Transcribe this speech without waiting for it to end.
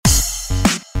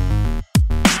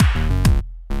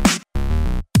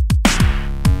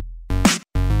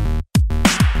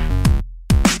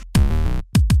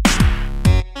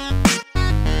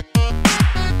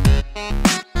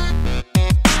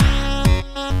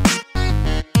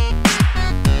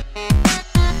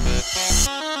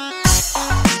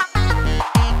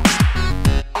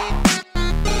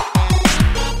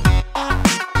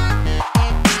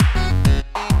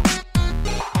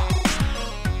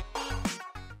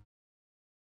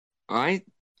I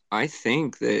I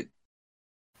think that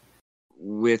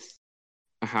with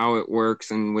how it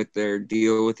works and with their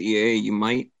deal with EA, you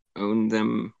might own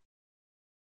them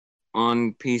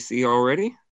on PC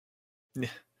already.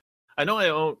 I know I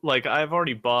own, like, I've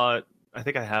already bought, I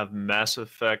think I have Mass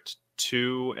Effect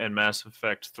 2 and Mass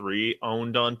Effect 3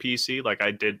 owned on PC. Like,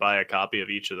 I did buy a copy of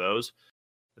each of those.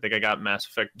 I think I got Mass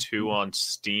Effect 2 on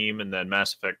Steam, and then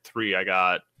Mass Effect 3 I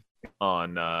got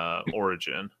on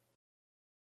Origin.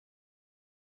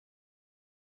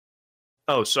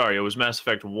 Oh, sorry, it was Mass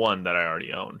Effect 1 that I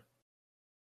already own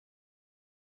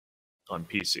on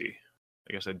PC.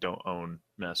 I guess I don't own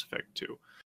Mass Effect 2.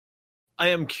 I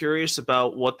am curious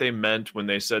about what they meant when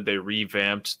they said they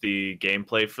revamped the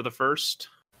gameplay for the first.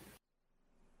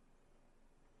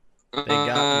 They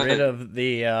got rid of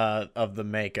the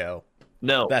Mako.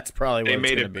 No, That's probably what they it's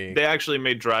made going it. to be. They actually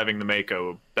made driving the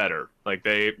Mako better. Like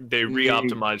they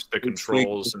re-optimized the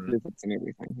controls and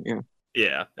everything.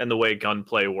 Yeah, and the way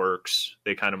gunplay works.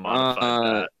 They kind of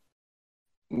modified that.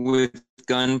 With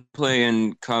gunplay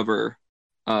and cover,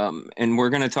 and we're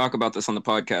going to talk about this on the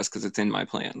podcast because it's in my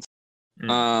plans.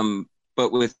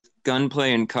 But with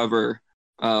gunplay and cover,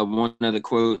 one of the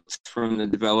quotes from the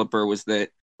developer was that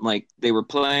like they were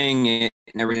playing it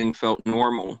and everything felt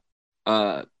normal.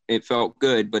 It felt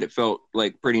good, but it felt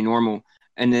like pretty normal.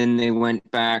 And then they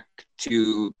went back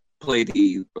to play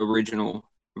the original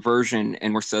version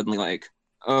and were suddenly like,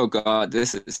 "Oh God,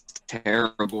 this is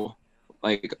terrible!"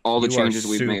 Like all the changes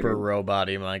we've made. Super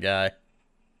robot-y, my guy.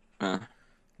 Uh,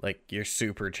 Like you're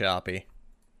super choppy.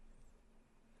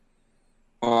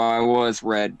 Well, I was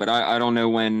red, but I don't know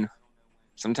when.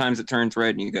 Sometimes it turns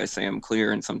red and you guys say I'm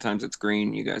clear, and sometimes it's green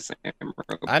and you guys say I'm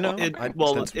robot. I know.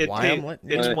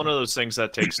 It's one of those things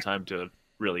that takes time to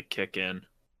really kick in.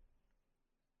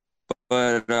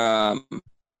 But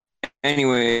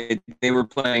anyway, they were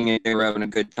playing it, they were having a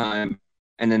good time,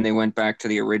 and then they went back to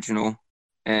the original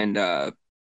and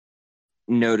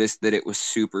noticed that it was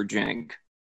super jank.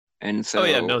 And so,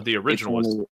 the original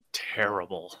was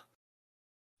terrible.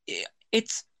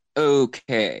 It's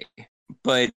okay,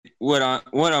 but what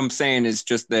I'm saying is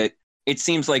just that it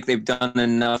seems like they've done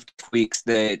enough tweaks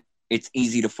that it's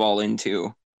easy to fall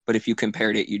into. But if you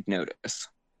compared it, you'd notice.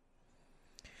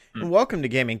 Welcome to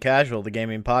Gaming Casual, the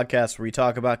gaming podcast where we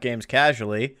talk about games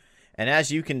casually. And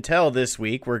as you can tell, this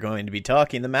week we're going to be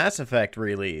talking the Mass Effect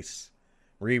re-release,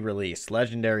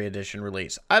 Legendary Edition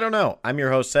release. I don't know. I'm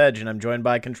your host, Sedge, and I'm joined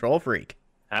by Control Freak.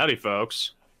 Howdy,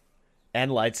 folks.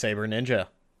 And Lightsaber Ninja.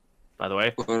 By the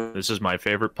way, this is my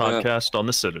favorite podcast on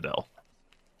the Citadel.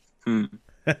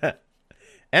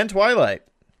 And Twilight,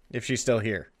 if she's still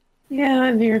here. Yeah,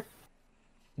 I'm here.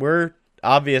 We're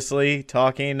obviously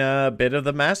talking a bit of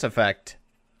the Mass Effect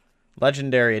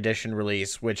Legendary Edition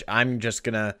release, which I'm just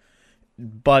going to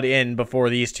butt in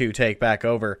before these two take back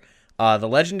over. The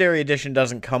Legendary Edition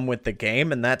doesn't come with the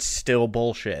game, and that's still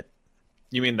bullshit.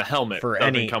 You mean the helmet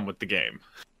doesn't come with the game?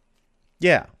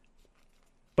 Yeah.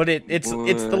 But it's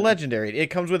the Legendary. It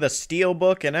comes with a steel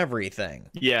book and everything.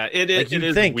 Yeah, it is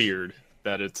weird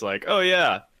that it's like, oh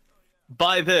yeah,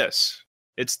 buy this.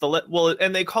 It's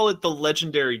and they call it the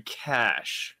Legendary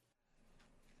Cache.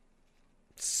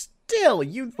 Still,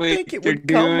 you'd think it would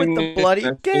come with the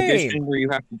bloody game. Where you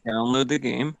have to download the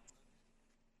game.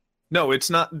 No,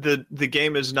 it's not. The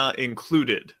game is not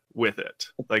included with it.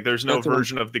 Like, there's no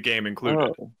version of the game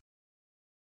included.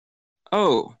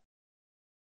 Oh.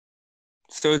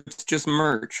 So it's just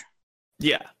merch.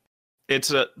 Yeah.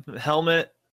 It's a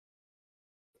helmet,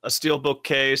 a steelbook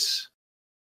case,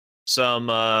 some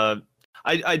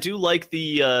I do like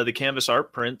the canvas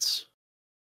art prints.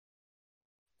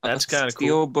 That's kind of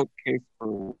cool. Steelbook case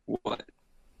for what?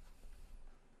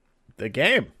 The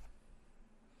game.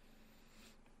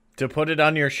 To put it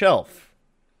on your shelf.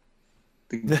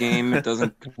 The game it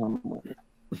doesn't come with.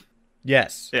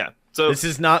 Yes. Yeah. So this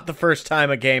is not the first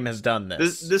time a game has done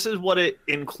this. This is what it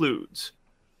includes.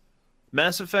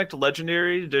 Mass Effect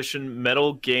Legendary Edition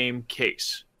metal game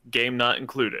case. Game not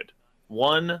included.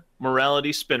 1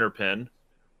 morality spinner pin,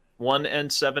 1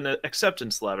 N7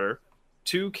 acceptance letter,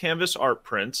 2 canvas art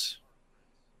prints,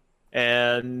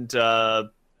 and then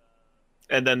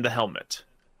the helmet.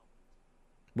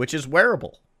 Which is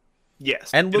wearable.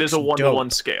 Yes. And it is a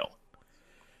 1-to-1 scale.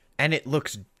 And it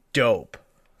looks dope.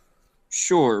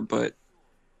 Sure, but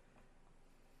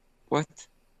what?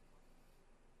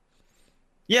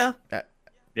 Yeah.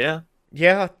 Yeah.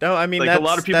 Yeah. No, I mean, like, that's a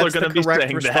lot of people are going to be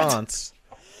saying response.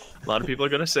 That. A lot of people are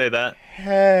going to say that.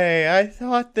 Hey, I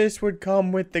thought this would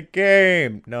come with the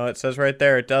game. No, it says right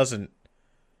there it doesn't.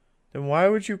 Then why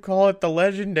would you call it the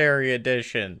Legendary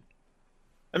Edition?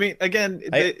 I mean, again,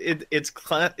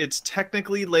 it's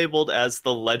technically labeled as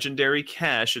the Legendary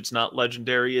Cache. It's not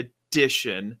Legendary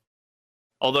Edition,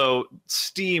 although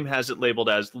Steam has it labeled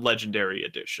as Legendary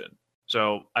Edition.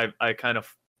 So I kind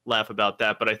of laugh about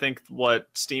that, but I think what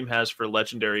Steam has for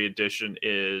Legendary Edition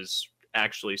is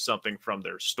actually something from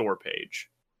their store page.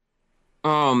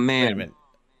 Oh Wait a man. minute.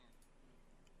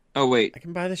 Oh wait. I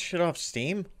can buy this shit off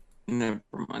Steam? Never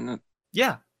mind.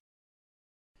 Yeah.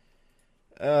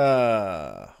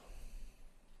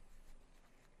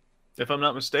 If I'm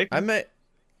not mistaken. I may...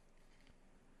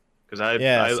 Because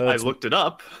I looked it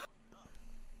up.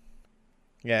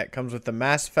 Yeah, it comes with the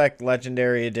Mass Effect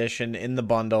Legendary Edition in the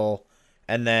bundle,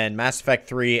 and then Mass Effect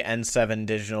 3 N7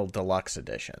 Digital Deluxe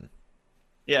Edition.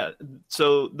 Yeah,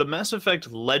 so the Mass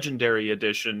Effect Legendary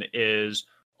Edition is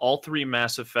all 3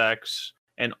 Mass Effects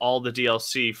and all the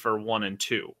DLC for 1 and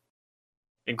 2,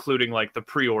 including like the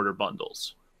pre-order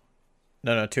bundles.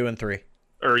 No, 2 and 3.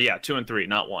 Or yeah, 2 and 3,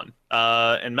 not 1.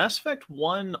 And Mass Effect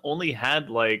 1 only had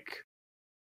like,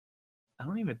 I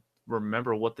don't even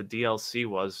remember what the DLC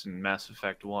was in Mass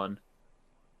Effect 1.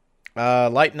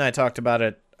 Light and I talked about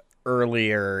it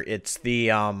earlier. It's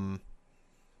the oh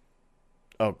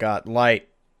god, Light.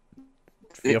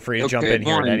 Feel free to jump in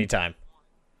here at any time.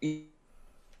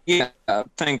 Yeah,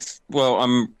 thanks. Well,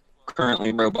 I'm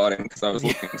currently roboting because I was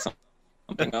looking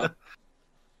something up.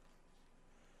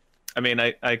 I mean,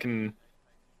 I can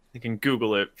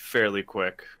Google it fairly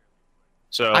quick.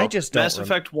 So I just Mass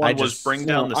Effect 1 was Bring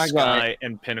Down the Sky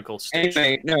and Pinnacle Station.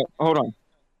 Anyway, no, hold on.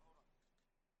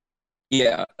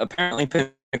 Yeah, apparently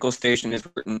Pinnacle Station is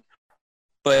written,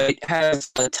 but it has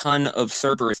a ton of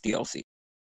Cerberus DLC.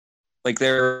 Like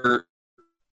there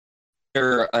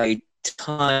are a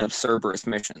ton of Cerberus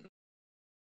missions.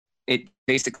 It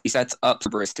basically sets up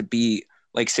Cerberus to be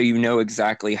like, so you know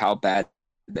exactly how bad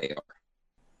they are.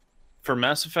 For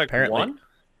Mass Effect Apparently. 1?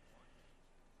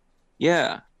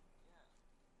 Yeah.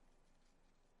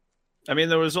 I mean,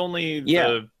 there was only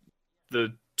the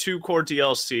 2 core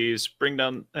DLCs, Bring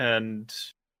Down, and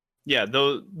yeah,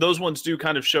 those ones do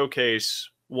kind of showcase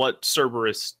what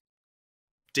Cerberus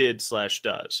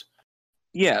did/does.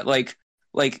 Yeah, like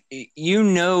you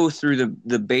know through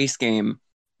the base game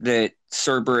that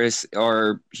Cerberus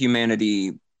are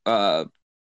humanity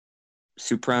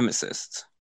supremacists.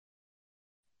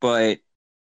 But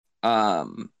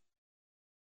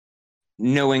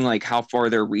knowing like how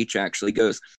far their reach actually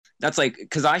goes. That's like,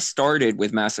 because I started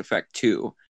with Mass Effect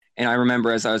 2, and I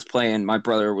remember as I was playing, my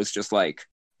brother was just like,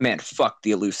 man, fuck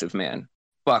the Elusive Man.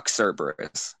 Fuck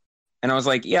Cerberus. And I was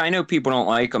like, yeah, I know people don't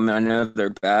like them, and I know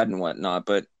they're bad and whatnot,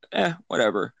 but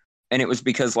whatever. And it was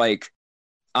because like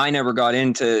I never got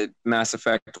into Mass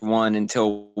Effect 1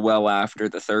 until well after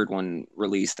the third one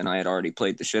released, and I had already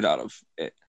played the shit out of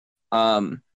it.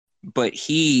 But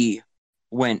he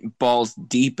went balls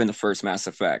deep in the first Mass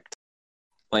Effect.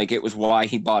 Like, it was why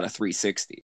he bought a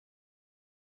 360.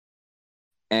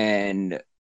 And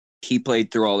he played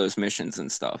through all those missions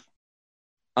and stuff.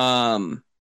 And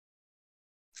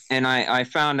I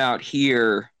found out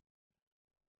here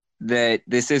that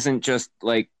this isn't just,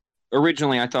 like,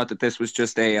 originally I thought that this was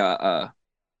just like,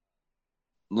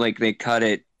 they cut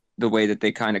it the way that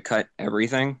they kind of cut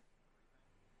everything.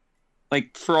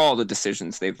 Like, for all the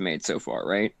decisions they've made so far,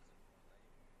 right?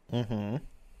 Mm-hmm.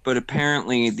 But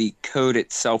apparently the code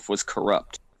itself was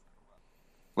corrupt.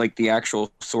 Like, the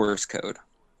actual source code.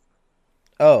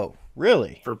 Oh,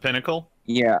 really? For Pinnacle?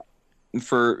 Yeah.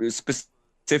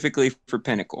 Specifically for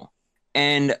Pinnacle.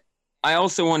 And I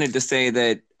also wanted to say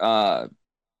that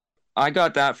I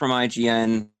got that from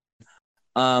IGN.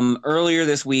 Earlier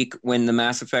this week, when the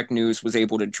Mass Effect news was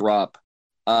able to drop,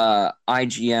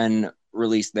 IGN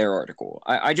released their article.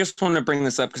 I just wanted to bring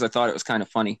this up because I thought it was kind of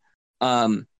funny.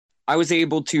 I was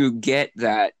able to get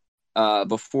that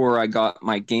before I got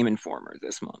my Game Informer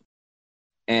this month.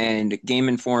 And Game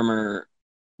Informer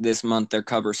this month, their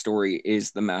cover story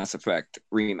is the Mass Effect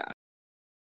remaster.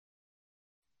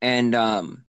 And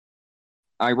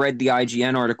I read the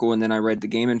IGN article, and then I read the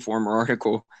Game Informer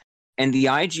article. And the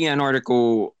IGN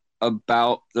article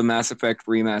about the Mass Effect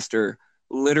remaster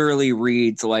literally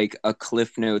reads like a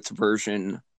Cliff Notes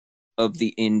version of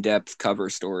the in-depth cover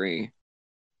story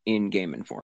in Game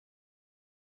Informer.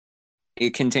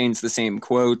 It contains the same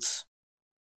quotes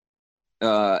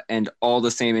and all the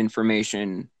same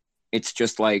information. It's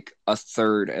just like a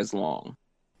third as long.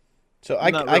 So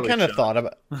I kind of thought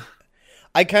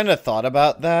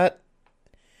about that,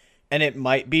 and it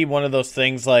might be one of those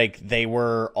things like they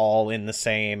were all in the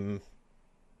same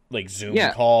like Zoom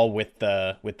call with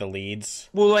the leads.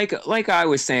 Well, like I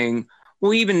was saying,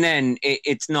 well, even then,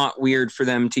 it's not weird for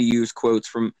them to use quotes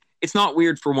from. it's not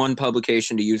weird for one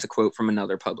publication to use a quote from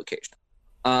another publication.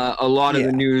 A lot of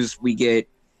the news we get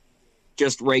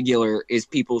just regular is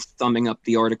people thumbing up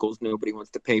the articles nobody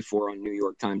wants to pay for on New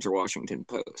York Times or Washington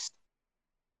Post.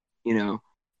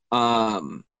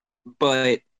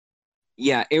 But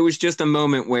yeah, it was just a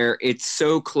moment where it's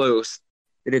so close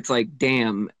that it's like,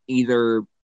 damn, either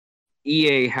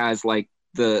EA has like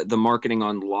the marketing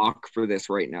on lock for this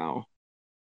right now,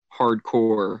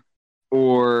 hardcore,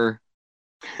 or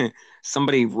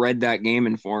somebody read that Game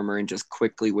Informer and just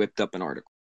quickly whipped up an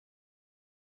article.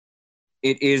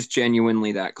 It is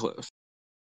genuinely that close.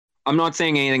 I'm not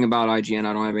saying anything about IGN.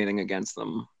 I don't have anything against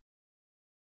them.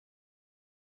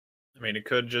 I mean, it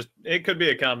could be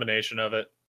a combination of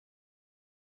it.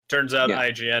 Turns out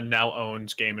IGN now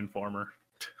owns Game Informer.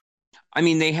 I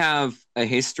mean, they have a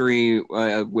history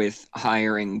with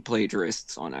hiring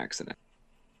plagiarists on accident.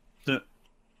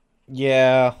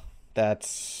 Yeah, that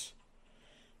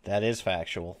is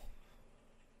factual.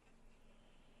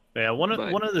 Yeah, one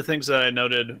of the things that I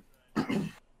noted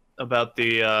about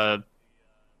the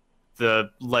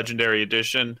Legendary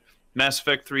Edition, Mass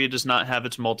Effect 3 does not have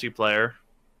its multiplayer.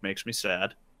 Makes me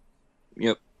sad.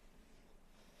 Yep.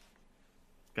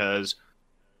 Because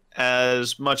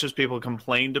as much as people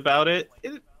complained about it,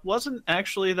 it wasn't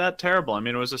actually that terrible. I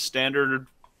mean, it was a standard,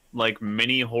 like,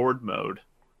 mini horde mode.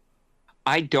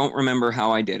 I don't remember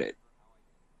how I did it,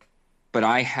 but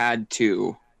I had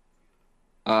to.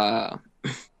 I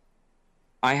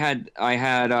had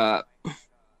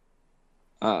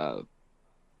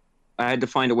to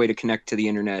find a way to connect to the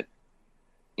internet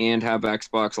and have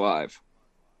Xbox Live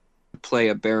to play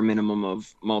a bare minimum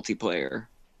of multiplayer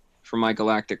for my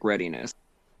galactic readiness.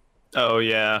 Oh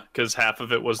yeah, because half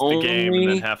of it was the game and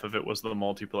then half of it was the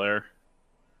multiplayer.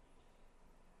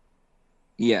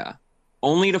 Yeah.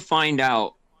 Only to find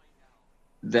out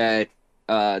that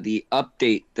the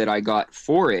update that I got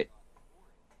for it,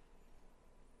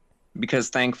 because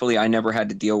thankfully I never had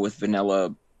to deal with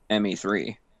vanilla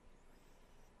ME3.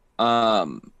 I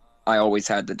always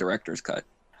had the director's cut.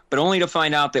 But only to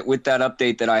find out that with that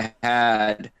update that I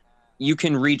had, you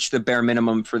can reach the bare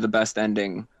minimum for the best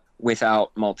ending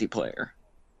without multiplayer.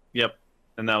 Yep.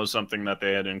 And that was something that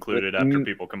they had included after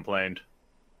people complained.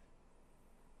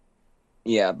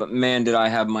 Yeah, but man, did I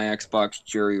have my Xbox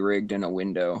jury-rigged in a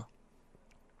window.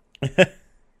 And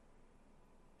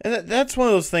that's one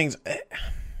of those things.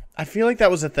 I feel like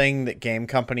that was a thing that game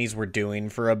companies were doing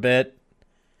for a bit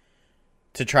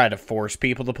to try to force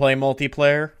people to play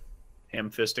multiplayer.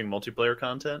 Ham-fisting multiplayer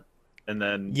content, and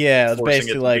then it's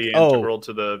basically like, integral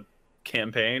to the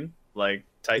campaign, like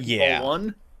Titanfall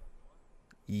 1.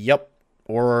 Yep.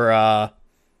 Or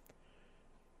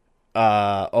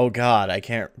oh god, I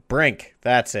can't. Brink.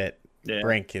 That's it. Yeah.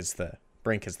 Brink is the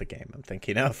game I'm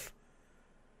thinking of.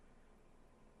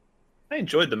 I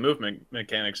enjoyed the movement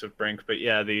mechanics of Brink, but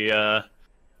yeah, the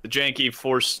janky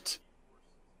forced.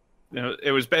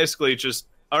 It was basically just,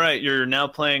 all right, you're now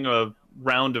playing a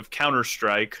round of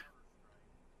Counter-Strike.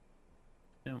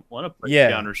 I didn't want to play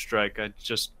Counter-Strike. I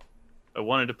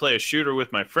wanted to play a shooter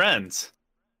with my friends.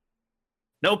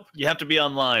 Nope, you have to be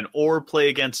online or play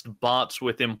against bots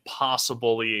with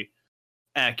impossibly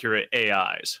accurate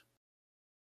AIs.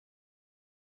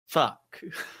 Fuck.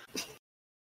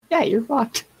 Yeah, you're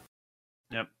fucked.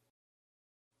 Yep.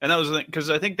 And that was the thing, because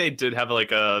I think they did have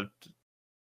like a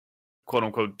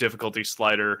quote-unquote difficulty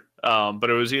slider, but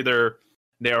it was either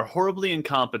they are horribly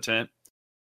incompetent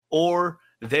or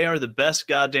they are the best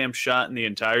goddamn shot in the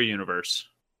entire universe.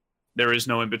 There is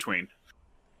no in between.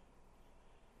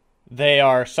 They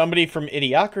are somebody from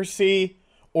Idiocracy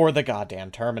or the goddamn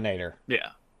Terminator. Yeah.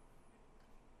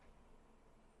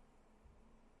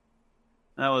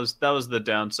 That was the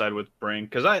downside with Brink,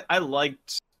 because I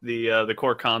liked the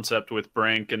core concept with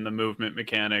Brink, and the movement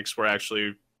mechanics were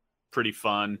actually pretty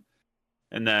fun.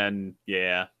 And then,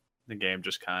 yeah, the game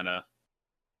just kind of...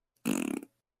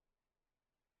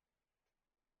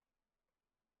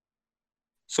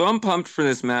 So I'm pumped for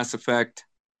this Mass Effect.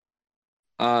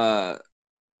 I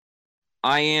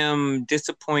am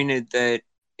disappointed that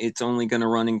it's only going to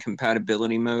run in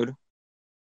compatibility mode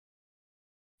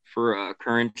for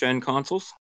current gen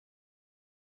consoles.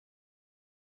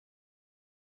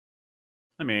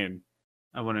 I mean,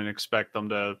 I wouldn't expect them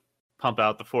to pump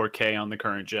out the 4K on the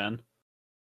current gen.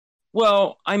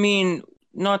 Well, I mean,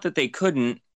 not that they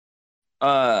couldn't,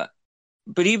 but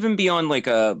even beyond like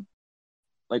a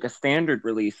standard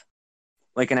release,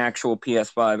 like an actual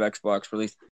PS5, Xbox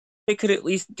release, they could at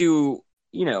least do,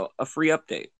 a free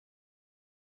update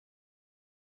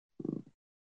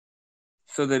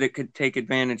so that it could take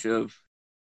advantage of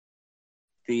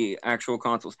the actual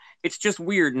consoles. It's just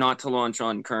weird not to launch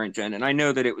on current gen, and I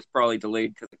know that it was probably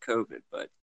delayed because of COVID, but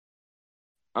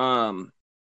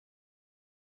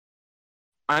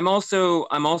I'm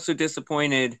also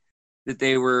disappointed that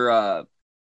they were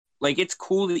like, it's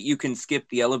cool that you can skip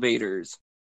the elevators.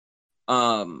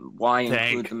 Why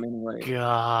include them anyway?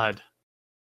 God.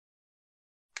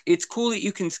 It's cool that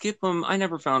you can skip them. I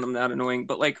never found them that annoying,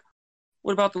 but like,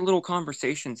 what about the little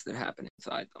conversations that happen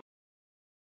inside them?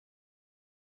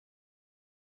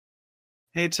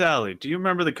 Hey, Tally, do you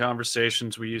remember the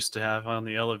conversations we used to have on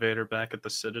the elevator back at the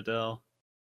Citadel?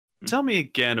 Tell me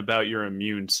again about your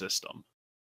immune system.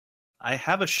 I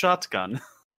have a shotgun.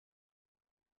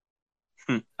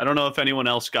 I don't know if anyone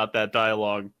else got that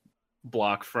dialogue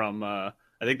block from, I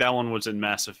think that one was in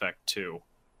Mass Effect 2.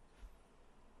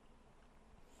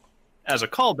 As a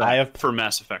callback for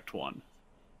Mass Effect 1.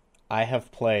 I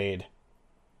have played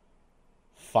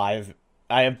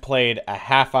a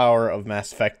half hour of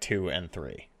Mass Effect 2 and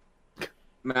 3.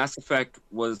 Mass Effect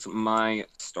was my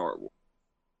Star Wars.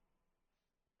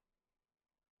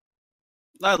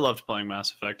 I loved playing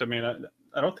Mass Effect. I mean,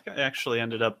 I don't think I actually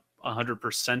ended up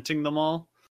 100%ing them all.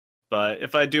 But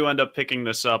if I do end up picking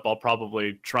this up, I'll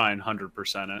probably try and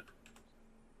 100% it.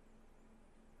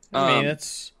 I mean,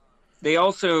 it's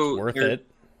worth it.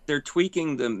 They're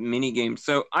tweaking the mini game.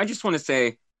 So I just want to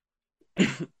say,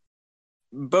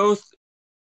 both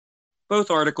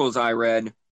articles I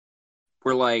read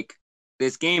were like,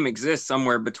 this game exists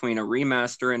somewhere between a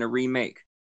remaster and a remake.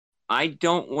 I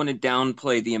don't want to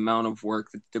downplay the amount of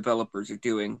work that developers are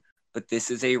doing, but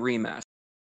this is a remaster.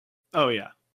 Oh, yeah.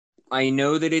 I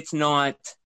know that it's not,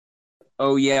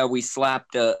 oh yeah, we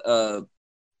slapped a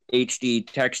HD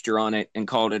texture on it and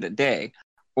called it a day.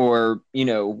 Or, you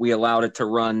know, we allowed it to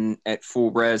run at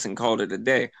full res and called it a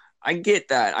day. I get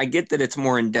that. I get that it's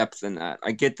more in depth than that.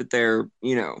 I get that they're,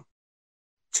 you know,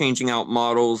 changing out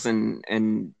models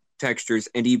and textures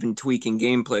and even tweaking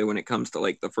gameplay when it comes to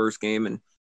like the first game, and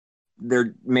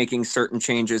they're making certain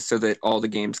changes so that all the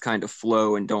games kind of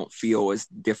flow and don't feel as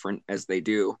different as they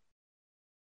do.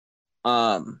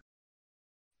 But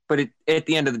at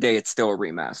the end of the day, it's still a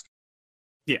remaster.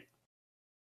 Yeah.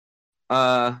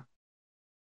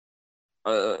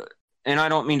 And I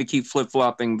don't mean to keep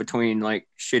flip-flopping between like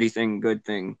shitty thing, good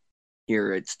thing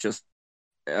here. It's just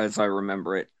as I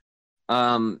remember it.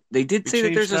 They did say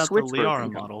that there's a Switch the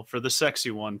Liara model for the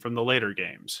sexy one from the later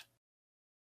games.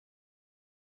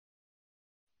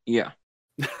 Yeah.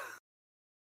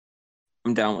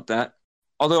 I'm down with that.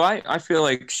 Although I feel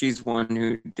like she's one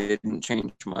who didn't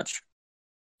change much.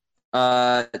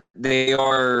 They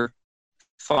are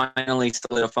finally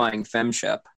solidifying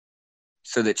FemShep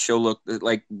so that she'll look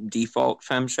like default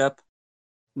FemShep.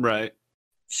 Right.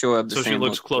 She'll have the so same she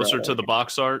looks look closer to the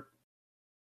box art?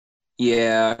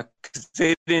 Yeah, because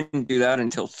they didn't do that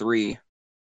until 3.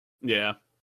 Yeah.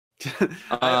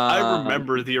 I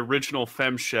remember the original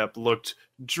FemShep looked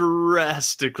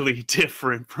drastically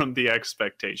different from the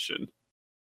expectation.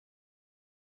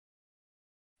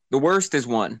 The worst is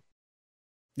 1.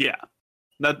 Yeah.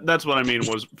 That's what I mean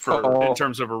was for in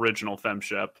terms of original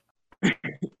FemShep.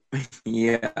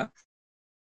 Yeah.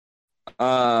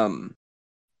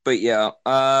 But yeah,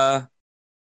 I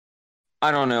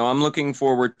don't know. I'm looking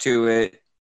forward to it.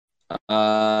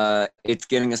 It's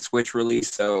getting a Switch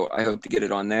release, so I hope to get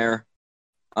it on there.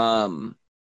 And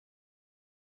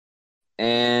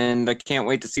I can't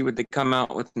wait to see what they come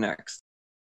out with next.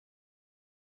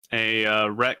 A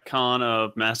retcon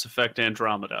of Mass Effect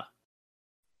Andromeda.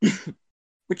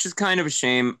 Which is kind of a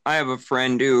shame. I have a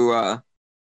friend who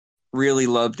really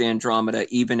loved Andromeda,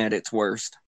 even at its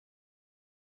worst.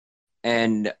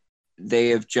 And they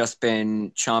have just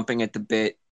been chomping at the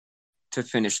bit to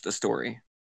finish the story.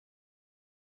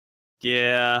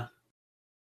 Yeah.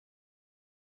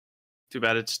 Too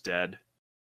bad it's dead.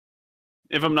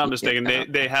 If I'm not mistaken, yeah.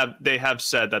 they have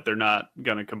said that they're not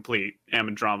going to complete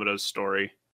Andromeda's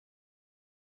story.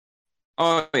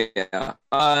 Oh yeah.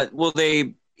 Well,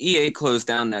 EA closed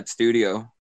down that studio.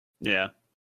 Yeah.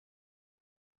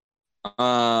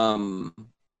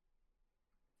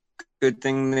 Good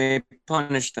thing they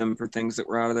punished them for things that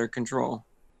were out of their control.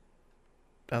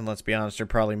 And let's be honest, they're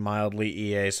probably mildly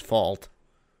EA's fault.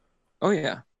 Oh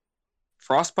yeah.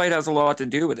 Frostbite has a lot to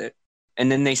do with it.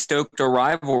 And then they stoked a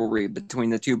rivalry between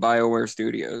the two BioWare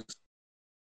studios.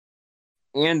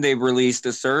 And they released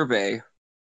a survey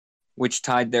which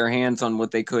tied their hands on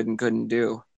what they could and couldn't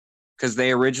do. Because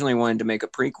they originally wanted to make a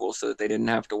prequel so that they didn't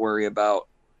have to worry about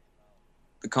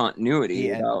the continuity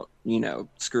without,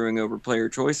 screwing over player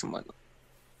choice and whatnot.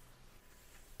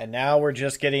 And now we're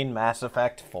just getting Mass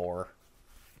Effect 4.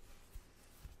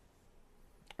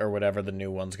 or whatever the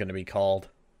new one's going to be called.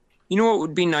 You know what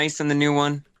would be nice in the new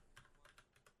one?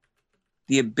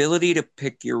 The ability to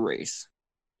pick your race.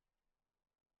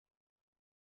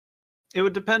 It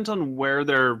would depend on where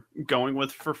they're going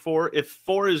with for 4. If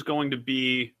 4 is going to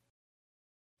be...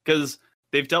 Because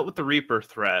they've dealt with the Reaper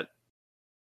threat.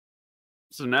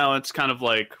 So now it's kind of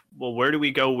like, well, where do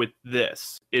we go with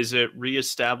this? Is it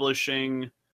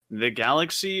reestablishing the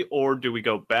galaxy, or do we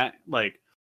go back, like,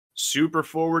 super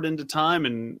forward into time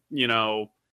and, you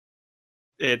know,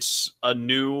 it's a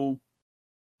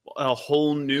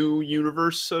whole new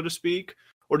universe, so to speak?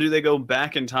 Or do they go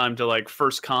back in time to, like,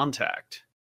 First Contact?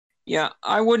 Yeah,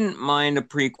 I wouldn't mind a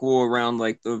prequel around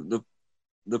like the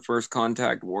First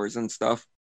Contact wars and stuff.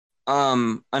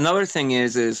 Another thing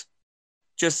is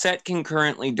just set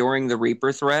concurrently during the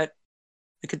Reaper threat,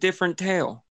 like a different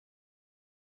tale.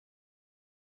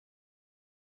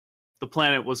 The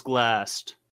planet was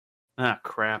glassed. Ah,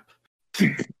 crap.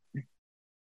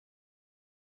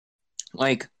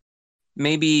 Like,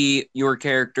 maybe your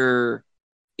character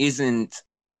isn't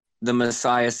the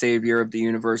Messiah Savior of the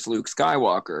universe, Luke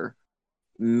Skywalker.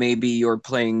 Maybe you're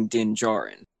playing Din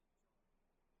Djarin.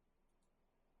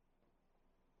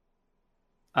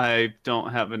 I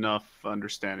don't have enough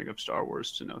understanding of Star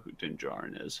Wars to know who Din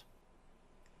Djarin is.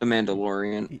 The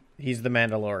Mandalorian. He's the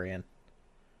Mandalorian.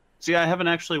 See, I haven't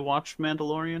actually watched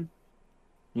Mandalorian.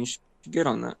 You should get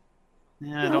on that.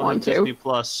 Yeah, I I don't have want to. Disney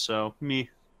Plus, so me.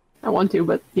 I want to,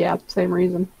 but yeah, same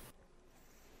reason.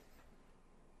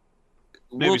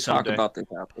 Maybe We'll talk someday. about this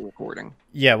after recording.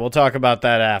 Yeah, we'll talk about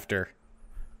that after.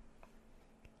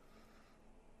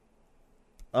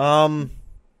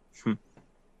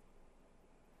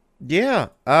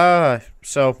 Yeah.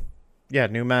 So, yeah,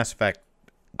 new Mass Effect.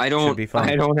 I Should be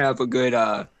fun. don't have a good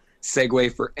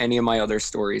segue for any of my other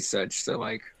stories such, so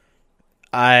like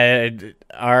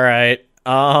All right.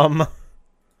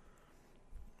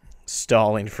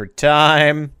 Stalling for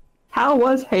time. How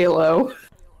was Halo?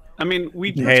 I mean,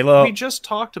 we Halo. we just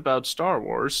talked about Star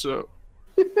Wars, so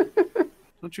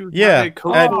don't you? Yeah, have a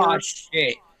KOTOR?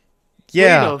 shit.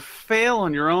 Yeah. Way to fail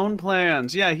on your own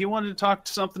plans. Yeah, he wanted to talk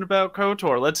something about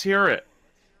KOTOR. Let's hear it.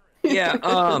 Yeah,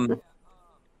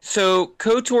 so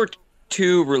KOTOR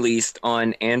 2 released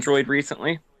on Android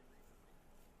recently.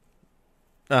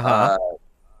 Uh-huh.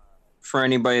 For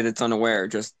anybody that's unaware,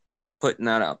 just putting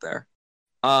that out there.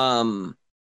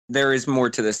 There is more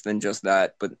to this than just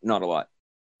that, but not a lot.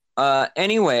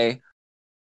 Anyway,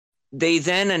 they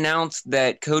then announced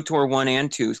that KOTOR 1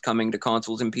 and 2 is coming to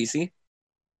consoles and PC.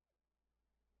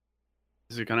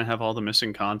 Is it gonna have all the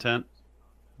missing content?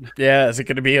 Yeah, is it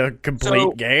going to be a complete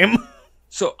So- game?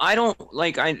 So I don't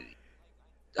like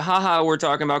haha, we're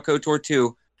talking about KOTOR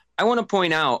 2. I want to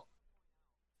point out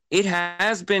it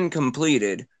has been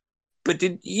completed, but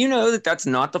did you know that that's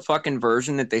not the fucking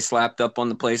version that they slapped up on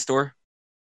the Play Store?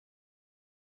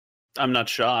 I'm not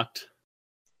shocked.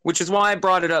 Which is why I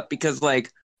brought it up, because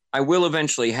like I will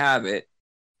eventually have it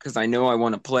because I know I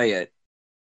want to play it.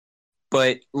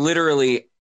 But literally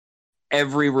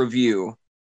every review,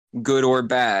 good or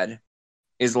bad,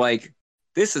 is like,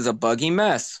 this is a buggy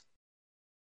mess.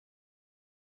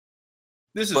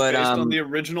 This is But, based on the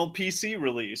original PC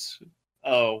release.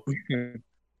 Oh,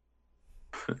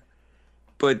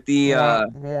 But the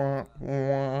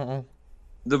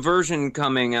version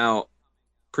coming out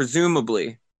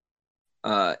presumably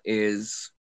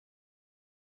is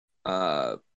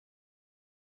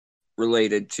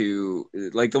related to,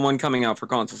 like, the one coming out for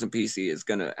consoles and PC is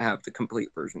gonna have the complete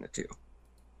version of 2.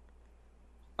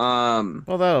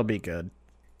 Well, that'll be good.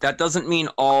 That doesn't mean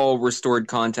all restored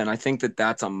content. I think that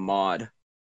that's a mod.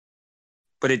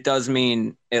 But it does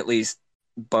mean at least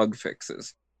bug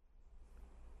fixes.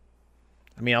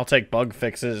 I mean, I'll take bug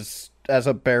fixes as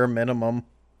a bare minimum.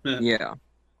 Yeah.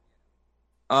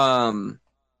 And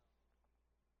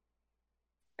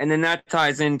then that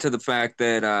ties into the fact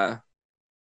that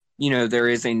there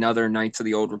is another Knights of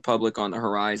the Old Republic on the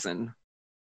horizon.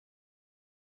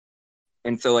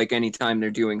 And so like anytime they're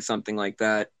doing something like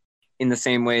that, in the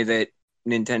same way that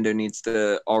Nintendo needs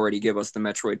to already give us the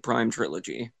Metroid Prime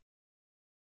trilogy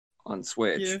on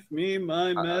Switch. give me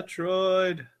my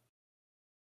Metroid.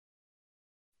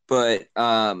 But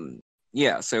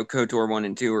yeah, so KOTOR 1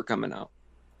 and 2 are coming out.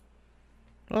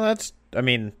 Well, I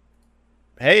mean,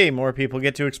 hey, more people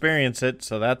get to experience it,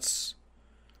 so that's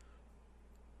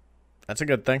a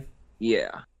good thing.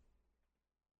 Yeah.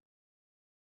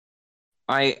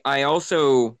 I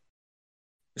also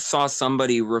saw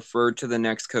somebody refer to the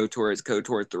next KOTOR as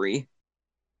KOTOR 3.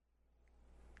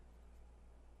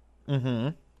 Mm-hmm.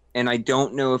 And I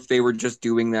don't know if they were just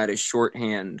doing that as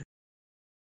shorthand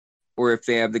or if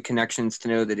they have the connections to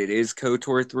know that it is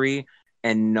KOTOR 3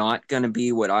 and not going to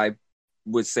be what I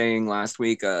was saying last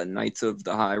week, Knights of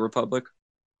the High Republic.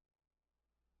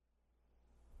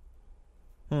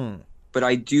 But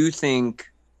I do think,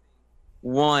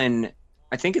 I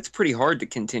think it's pretty hard to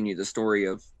continue the story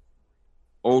of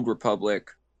Old Republic,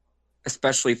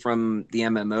 especially from the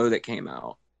MMO that came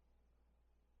out,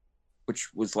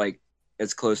 which was like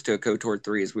as close to a KOTOR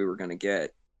 3 as we were going to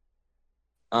get.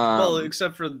 Well,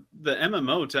 except for the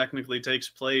MMO technically takes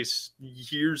place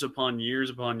years upon years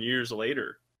upon years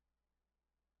later.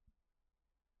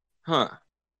 Huh.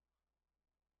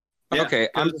 Yeah, okay,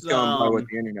 I'm just going by what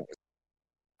the internet was.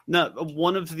 No,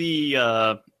 one of the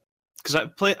because I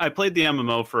played the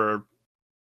MMO for,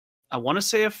 I want to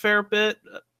say, a fair bit,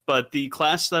 but the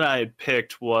class that I had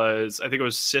picked was, I think it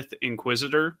was Sith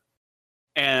Inquisitor,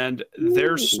 and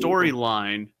their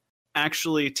storyline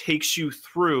actually takes you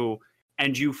through,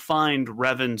 and you find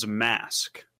Revan's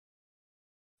mask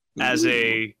as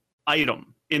a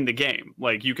item in the game.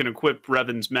 Like, you can equip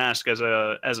Revan's mask as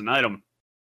an item.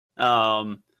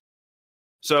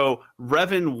 So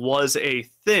Revan was a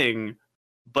thing,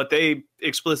 but they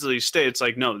explicitly state it's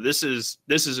like, no, this is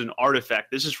an artifact.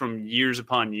 This is from years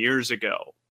upon years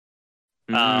ago.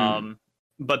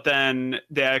 But then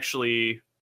they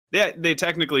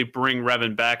technically bring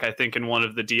Revan back, I think, in one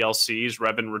of the DLCs,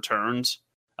 Revan Returns.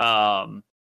 But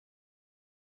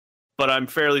I'm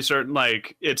fairly certain,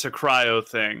 like, it's a cryo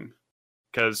thing,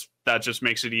 because that just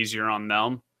makes it easier on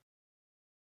them.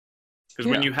 Because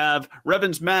when you have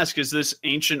Revan's mask is this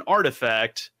ancient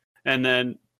artifact, and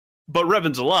then, but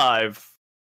Revan's alive.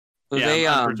 Well,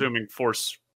 I'm presuming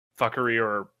force fuckery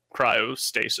or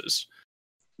cryostasis.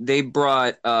 They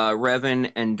brought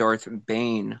Revan and Darth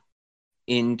Bane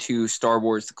into Star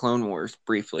Wars: The Clone Wars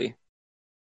briefly.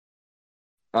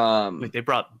 Wait, they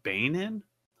brought Bane in?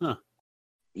 Huh.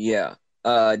 Yeah.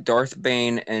 Darth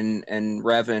Bane and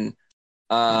Revan.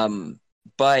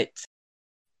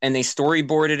 And they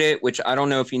storyboarded it, which I don't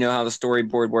know if you know how the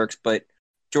storyboard works, but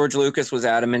George Lucas was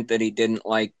adamant that he didn't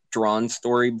like drawn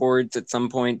storyboards at some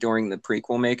point during the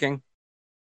prequel making.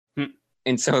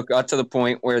 And so it got to the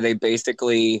point where they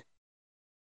basically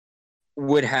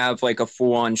would have like a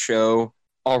full-on show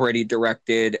already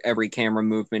directed, every camera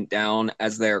movement down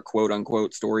as their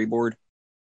quote-unquote storyboard.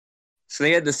 So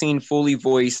they had the scene fully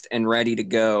voiced and ready to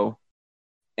go,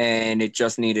 and it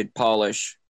just needed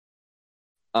polish.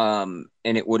 And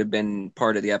it would have been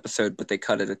part of the episode, but they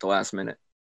cut it at the last minute.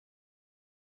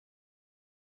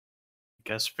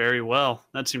 Guess very well.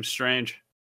 That seems strange.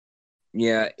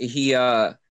 Yeah, he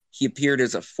appeared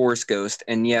as a Force ghost,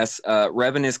 and yes,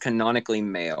 Revan is canonically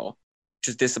male, which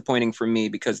is disappointing for me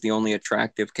because the only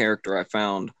attractive character I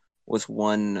found was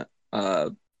one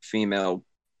female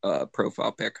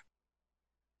profile pic.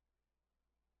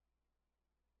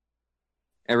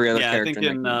 Every other character.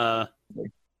 I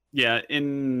think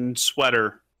in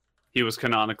Sweater, he was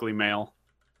canonically male.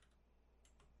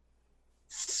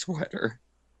 Sweater.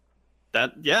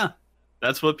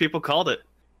 That's what people called it.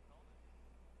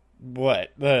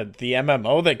 What? The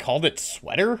MMO, they called it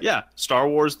Sweater? Yeah, Star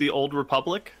Wars: The Old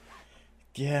Republic.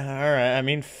 Yeah, alright. I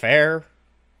mean, fair.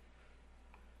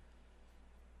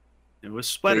 It was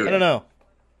Sweater. I don't know.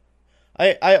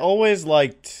 I always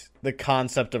liked the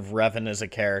concept of Revan as a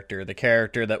character, the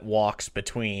character that walks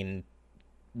between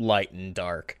light and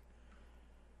dark.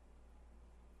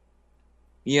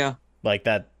 Yeah. Like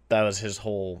that was his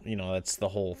whole, that's the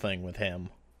whole thing with him.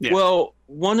 Yeah. Well,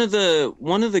 one of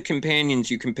the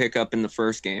companions you can pick up in the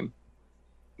first game,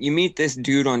 you meet this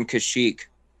dude on Kashyyyk.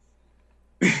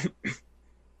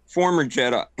 Former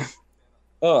Jedi.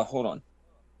 Oh, hold on.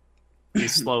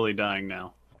 He's slowly dying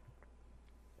now.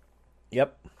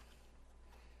 Yep.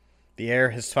 The air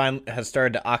has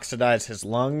started to oxidize his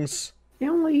lungs. The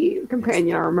only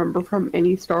companion I remember from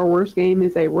any Star Wars game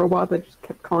is a robot that just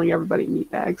kept calling everybody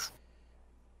meatbags.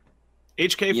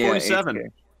 HK-47,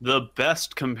 HK. The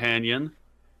best companion.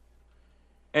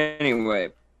 Anyway.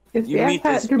 It's the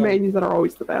asshat companions that are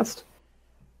always the best.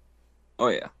 Oh,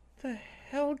 yeah. The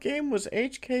hell game was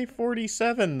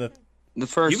HK-47? The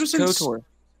first KOTOR.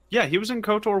 Yeah, he was in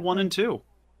KOTOR 1 and 2.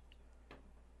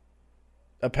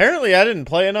 Apparently, I didn't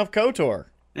play enough KOTOR.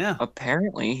 Yeah.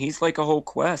 Apparently, he's like a whole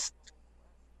quest.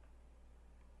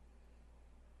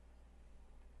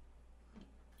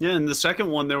 Yeah, in the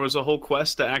second one, there was a whole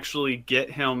quest to actually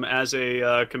get him as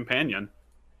a companion.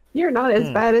 You're not as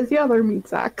bad as the other meat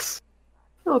sacks.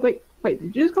 Oh, wait,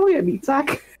 did you just call me a meat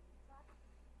sack?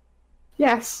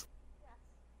 Yes.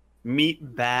 Meat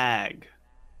bag.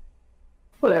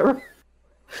 Whatever.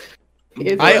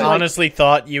 I honestly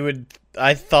thought you would.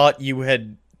 I thought you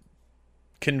had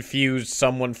confused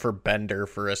someone for Bender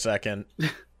for a second.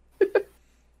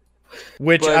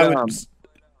 Which But, I would.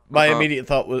 My immediate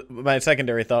thought was, my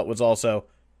secondary thought was also,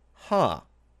 that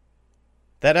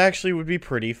actually would be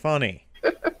pretty funny.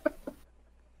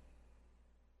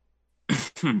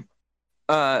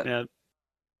 Yeah.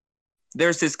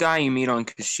 There's this guy you meet on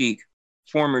Kashyyyk,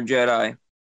 former Jedi,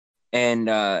 and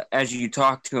as you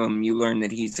talk to him, you learn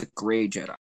that he's a gray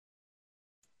Jedi.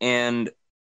 And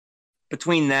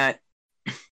between that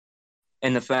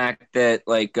and the fact that,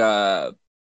 like,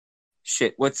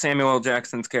 what's Samuel L.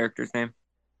 Jackson's character's name?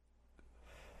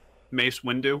 Mace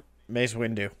Windu. Mace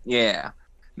Windu. Yeah.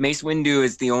 Mace Windu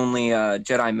is the only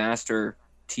Jedi Master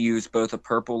to use both a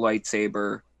purple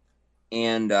lightsaber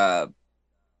and a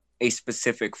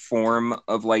specific form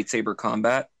of lightsaber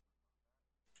combat.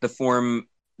 The form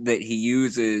that he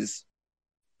uses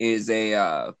is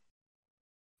a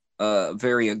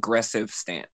very aggressive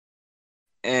stance,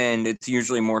 and it's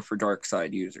usually more for dark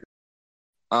side users.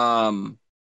 But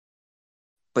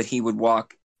he would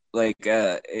walk like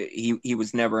he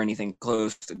was never anything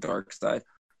close to dark side,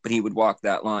 but he would walk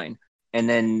that line. And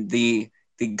then the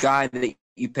guy that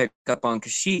you pick up on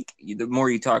Kashyyyk, the more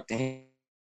you talk to him,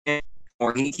 the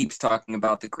more he keeps talking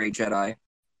about the Great Jedi,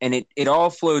 and it all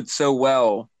flowed so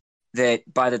well that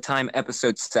by the time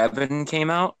episode 7 came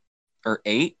out, or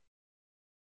 8,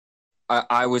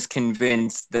 I was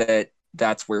convinced that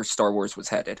that's where Star Wars was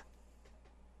headed.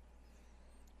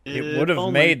 It would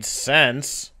have made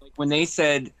sense. When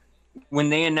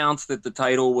they announced that the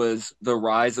title was The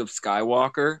Rise of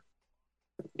Skywalker,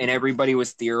 and everybody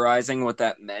was theorizing what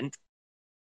that meant,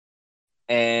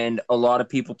 and a lot of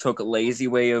people took a lazy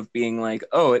way of being like,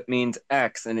 oh, it means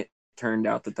X, and it turned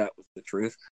out that was the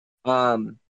truth.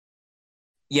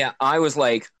 Yeah, I was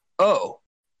like, oh,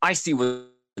 I see what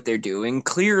they're doing.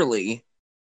 Clearly,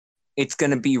 it's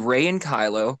going to be Rey and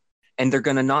Kylo, and they're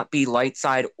going to not be light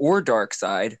side or dark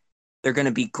side. They're going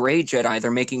to be gray Jedi.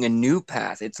 They're making a new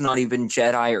path. It's not even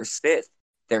Jedi or Sith.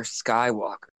 They're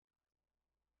Skywalker.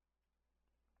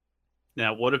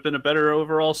 Now, would have been a better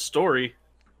overall story.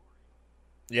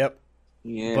 Yep.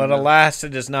 Yeah. But alas,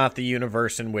 it is not the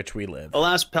universe in which we live.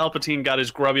 Alas, Palpatine got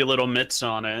his grubby little mitts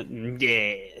on it. And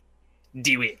yeah,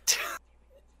 do it.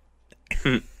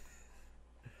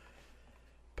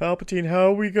 Palpatine, how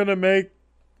are we gonna make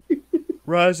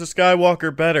Rise of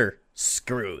Skywalker better?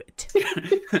 Screw it.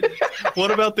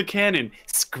 What about the canon?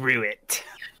 Screw it.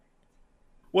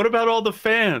 What about all the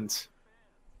fans?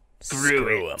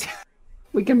 Screw it.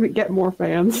 We can get more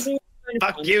fans.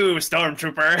 Fuck you,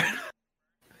 Stormtrooper.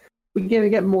 We can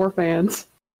get more fans.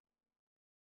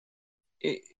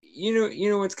 You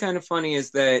know what's kind of funny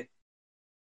is that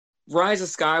Rise of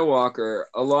Skywalker,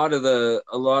 a lot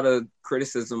of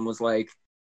criticism was like,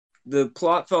 the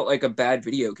plot felt like a bad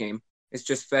video game. It's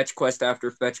just fetch quest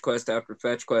after fetch quest after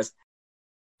fetch quest.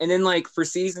 And then, like, for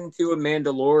season 2 of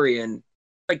Mandalorian,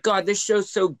 like, God, this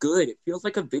show's so good. It feels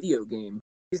like a video game.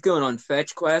 He's going on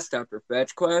fetch quest after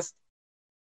fetch quest.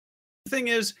 The thing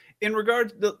is, in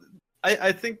regard to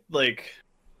I think, like,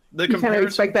 the You kind of comparison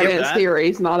expect that to in a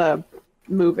series, not a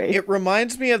movie. It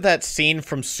reminds me of that scene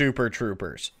from Super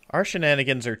Troopers. Our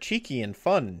shenanigans are cheeky and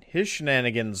fun. His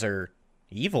shenanigans are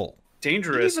evil.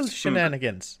 dangerous. Evil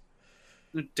shenanigans.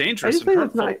 Dangerous and think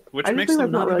hurtful, that's which I just makes think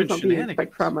them that's not really even something you shenanigans.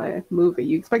 expect from a movie.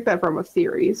 You expect that from a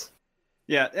series.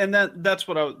 Yeah, and that's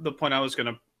what the point I was going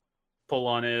to pull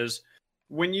on is,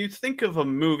 when you think of a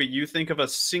movie, you think of a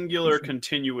singular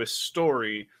continuous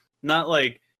story, not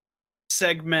like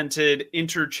segmented,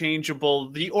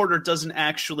 interchangeable. The order doesn't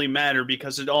actually matter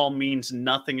because it all means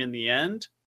nothing in the end.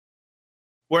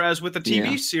 Whereas with a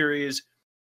TV series,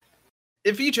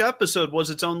 if each episode was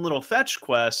its own little fetch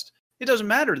quest, it doesn't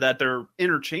matter that they're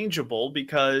interchangeable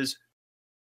because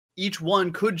each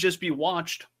one could just be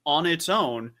watched on its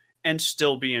own and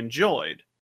still be enjoyed.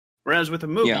 Whereas with a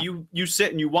movie, you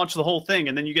sit and you watch the whole thing,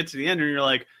 and then you get to the end and you're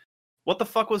like, what the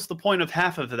fuck was the point of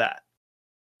half of that?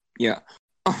 Yeah.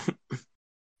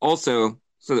 Also,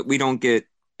 so that we don't get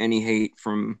any hate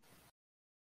from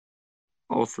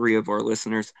all 3 of our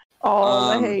listeners.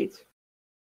 All the hate.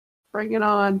 Bring it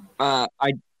on.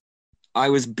 I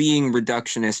was being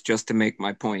reductionist just to make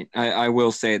my point. I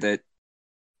will say that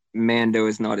Mando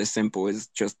is not as simple as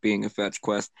just being a fetch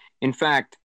quest. In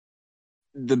fact,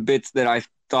 the bits that I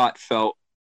thought felt,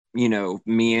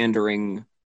 meandering,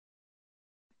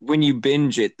 when you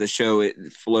binge it, the show, it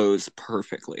flows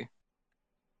perfectly.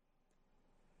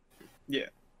 Yeah.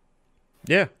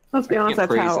 Yeah. Let's be honest,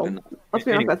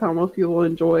 that's how most people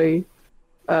enjoy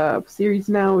series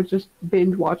now, is just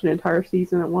binge watch an entire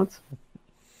season at once.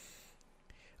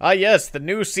 Ah, yes, the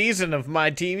new season of my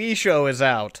TV show is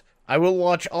out. I will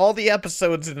watch all the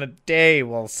episodes in a day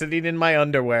while sitting in my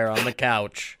underwear on the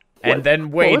couch. And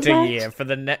then wait a year for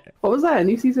the next... What was that, a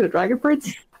new season of Dragon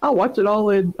Prince? I'll watch it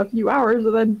all in a few hours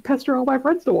and then pester all my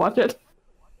friends to watch it.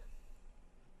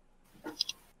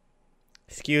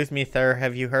 Excuse me, sir,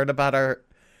 have you heard about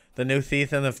the new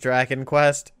season of Dragon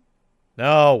Quest?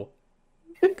 No.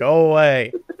 Go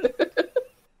away.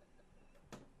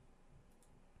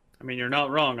 I mean, you're not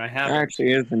wrong. I have. There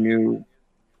actually is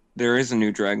there is a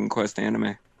new Dragon Quest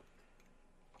anime.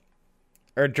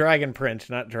 Or Dragon Prince,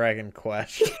 not Dragon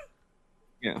Quest.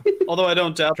 Yeah. Although I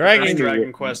don't doubt there's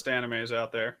Dragon Quest animes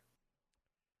out there.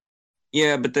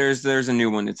 Yeah, but there's a new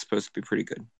one. It's supposed to be pretty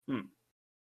good.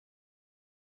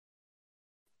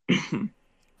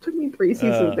 Took me 3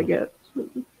 seasons to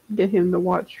get him to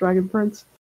watch Dragon Prince.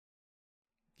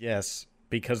 Yes,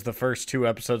 because the first 2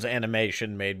 episodes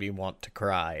animation made me want to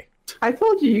cry. I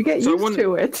told you get used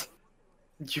to it.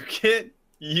 You get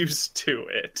used to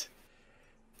it.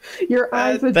 Your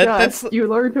eyes adjust. You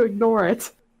learn to ignore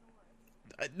it.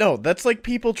 No, that's like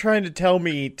people trying to tell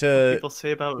me to... People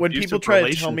say about when people try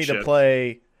to tell me to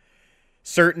play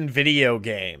certain video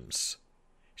games.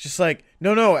 It's just like,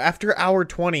 no, after hour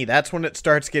 20, that's when it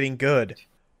starts getting good.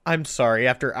 I'm sorry,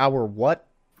 after hour what?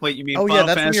 Wait, you mean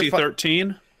Final Fantasy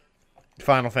 13?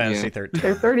 Final Fantasy 13.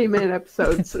 They're 30-minute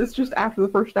episodes. It's just after the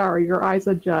first hour, your eyes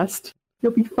adjust.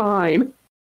 You'll be fine.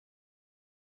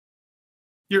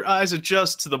 Your eyes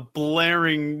adjust to the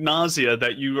blaring nausea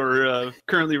that you are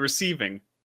currently receiving.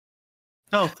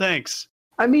 Oh, thanks.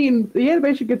 I mean, the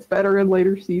animation gets better in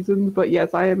later seasons, but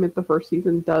yes, I admit the first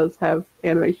season does have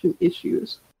animation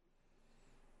issues.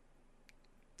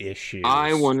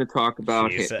 I want to talk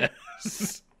about it.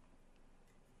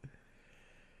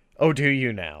 Oh, do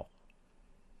you now?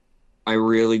 I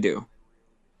really do.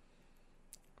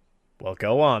 Well,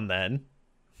 go on then.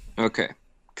 Okay.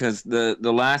 Because the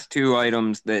last 2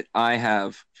 items that I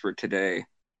have for today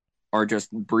are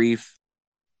just brief,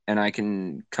 and I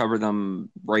can cover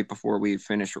them right before we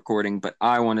finish recording, but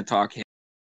I want to talk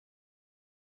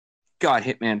God,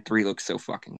 Hitman 3 looks so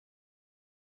fucking...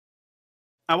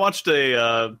 I watched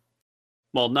the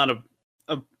demo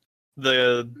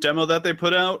that they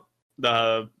put out,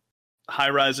 the High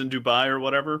Rise in Dubai or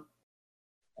whatever.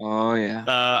 Oh, yeah.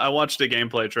 I watched a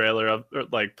gameplay trailer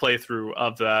playthrough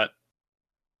of that.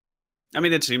 I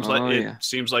mean, it seems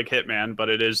seems like Hitman, but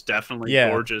it is definitely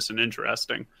gorgeous and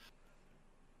interesting.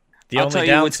 The only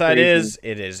downside is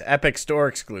it is Epic Store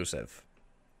exclusive.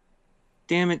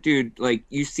 Damn it, dude! Like,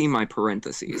 you see my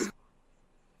parentheses.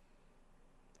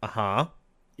 Uh-huh.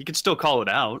 You can still call it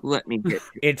out. Let me get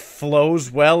you. It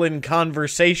flows well in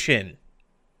conversation.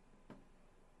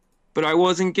 But I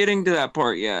wasn't getting to that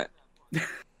part yet.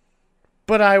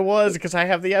 But I was, because I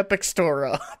have the Epic Store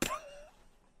up.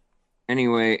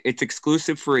 Anyway, it's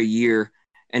exclusive for a year,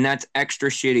 and that's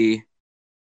extra shitty.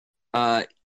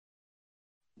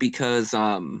 Because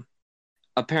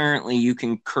apparently you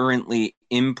can currently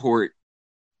import.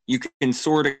 You can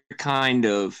sort of kind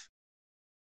of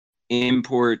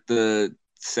import the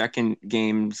second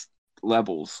game's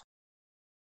levels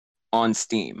on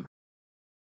Steam.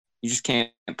 You just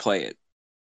can't play it.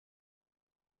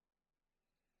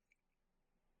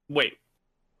 Wait.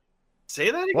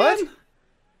 Say that again? What?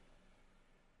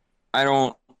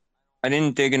 I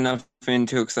didn't dig enough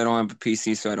into it because I don't have a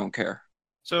PC, so I don't care.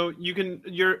 So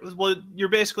you're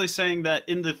basically saying that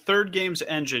in the third game's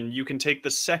engine, you can take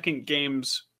the second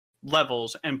game's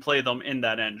levels and play them in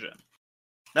that engine.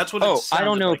 That's what I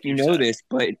don't know if you know this,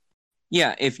 but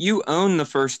yeah, if you own the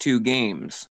first 2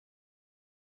 games,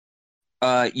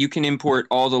 you can import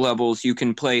all the levels. You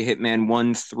can play Hitman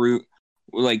 1 through,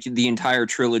 like, the entire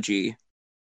trilogy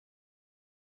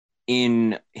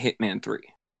in Hitman 3.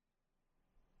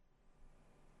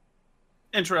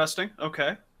 Interesting.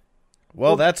 Okay.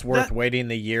 Well, that's worth waiting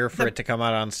the year for it to come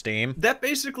out on Steam. That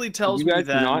basically tells me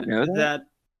that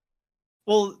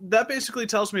basically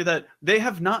tells me that they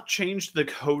have not changed the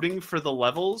coding for the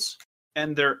levels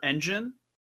and their engine,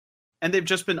 and they've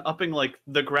just been upping like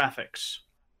the graphics.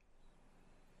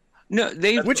 No,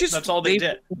 that's all they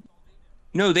did.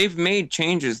 No, they've made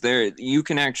changes there. You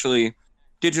can actually,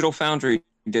 Digital Foundry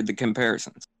did the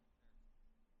comparisons.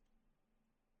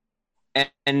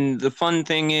 And the fun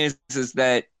thing is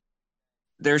that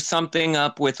there's something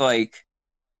up with the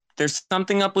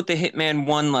Hitman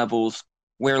 1 levels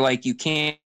where, like, you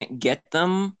can't get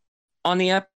them on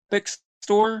the Epic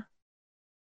Store,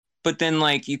 but then,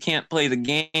 like, you can't play the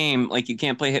game, like, you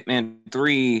can't play Hitman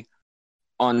 3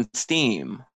 on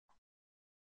Steam.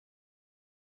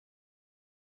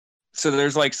 So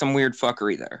there's, like, some weird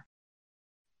fuckery there.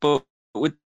 But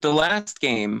with the last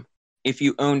game, if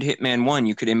you owned Hitman 1,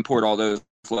 you could import all those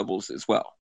levels as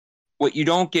well. What you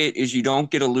don't get is you don't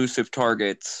get elusive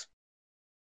targets.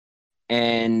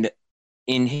 And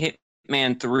in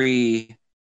Hitman 3,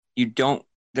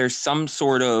 there's some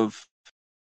sort of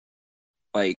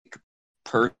like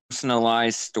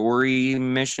personalized story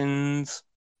missions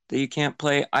that you can't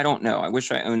play. I don't know. I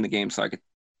wish I owned the game so I could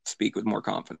speak with more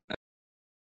confidence.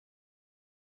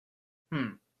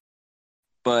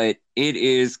 But it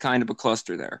is kind of a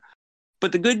cluster there.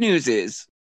 But the good news is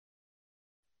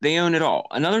they own it all.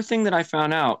 Another thing that I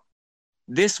found out,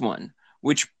 this one,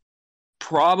 which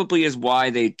probably is why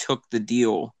they took the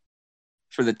deal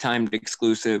for the timed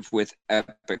exclusive with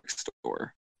Epic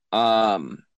Store.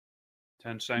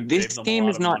 Tencent this gave them game a lot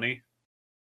is of not. money.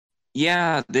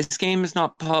 Yeah, this game is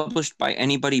not published by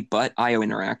anybody but IO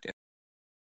Interactive.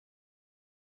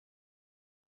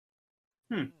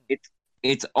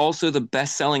 It's also the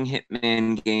best-selling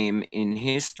Hitman game in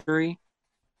history.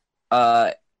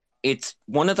 It's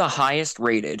one of the highest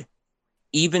rated,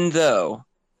 even though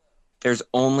there's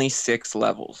only 6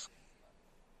 levels.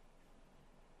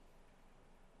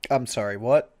 I'm sorry,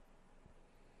 what?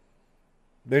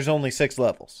 There's only 6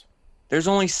 levels. There's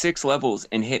only 6 levels,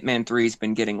 and Hitman 3's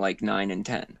been getting like 9 and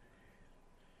 10.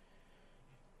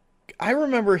 I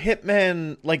remember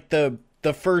Hitman, like the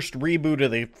first reboot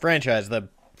of the franchise, the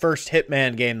first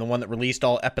Hitman game, the one that released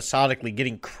all episodically,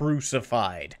 getting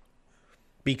crucified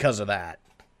because of that.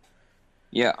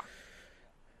 Yeah.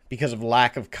 Because of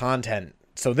lack of content.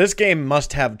 So this game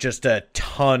must have just a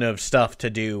ton of stuff to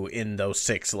do in those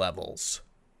 6 levels.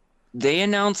 They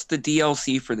announced the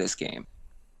DLC for this game.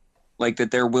 Like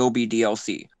that there will be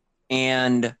DLC.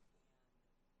 And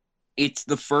it's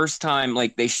the first time,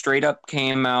 like they straight up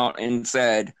came out and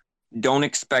said, don't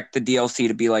expect the DLC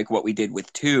to be like what we did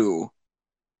with 2,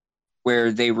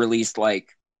 where they released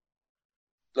like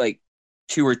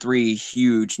 2 or 3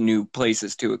 huge new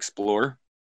places to explore.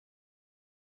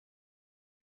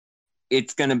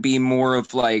 It's going to be more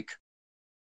of like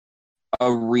a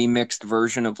remixed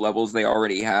version of levels they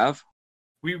already have.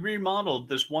 We remodeled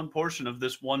this one portion of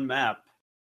this one map.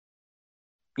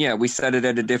 Yeah, we set it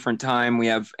at a different time. We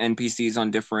have NPCs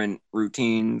on different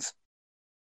routines.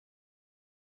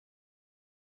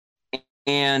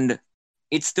 And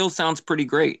it still sounds pretty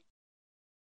great.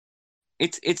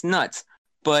 It's nuts.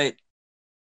 But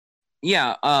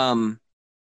yeah,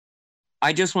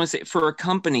 I just want to say, for a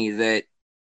company that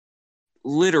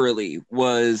literally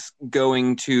was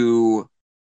going to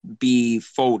be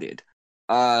folded,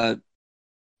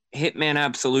 Hitman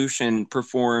Absolution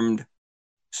performed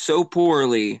so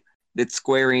poorly that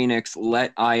Square Enix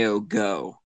let IO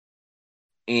go.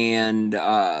 And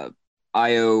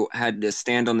IO had to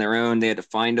stand on their own. They had to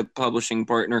find a publishing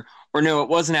partner. Or no, it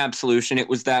wasn't Absolution. It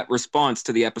was that response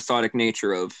to the episodic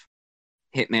nature of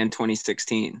Hitman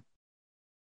 2016.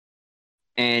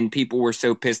 And people were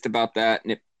so pissed about that,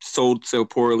 and it sold so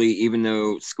poorly, even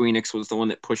though Square Enix was the one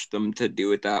that pushed them to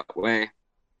do it that way.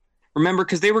 Remember,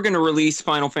 because they were going to release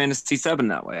Final Fantasy VII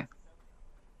that way.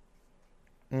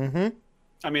 Mm-hmm.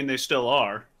 I mean, they still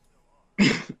are.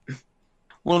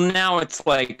 Well, now it's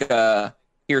like,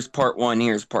 here's part 1,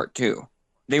 here's part 2.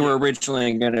 They were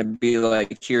originally going to be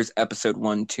like, here's episode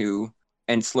 1, 2,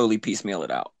 and slowly piecemeal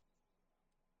it out.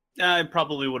 I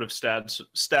probably would have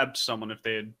stabbed someone if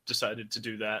they had decided to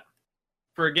do that.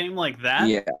 For a game like that,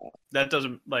 yeah, that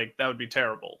would be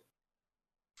terrible.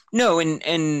 No,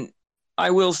 and I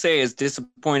will say, as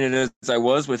disappointed as I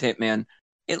was with Hitman,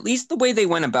 at least the way they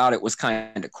went about it was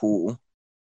kind of cool.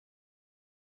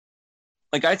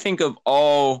 Like, I think of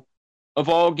all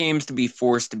games to be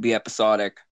forced to be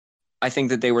episodic, I think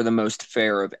that they were the most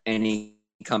fair of any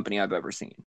company I've ever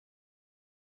seen.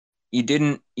 You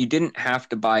didn't have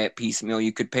to buy it piecemeal.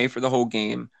 You could pay for the whole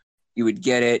game. You would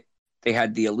get it. They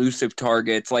had the elusive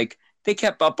targets. Like, they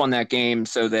kept up on that game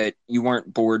so that you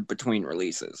weren't bored between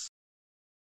releases.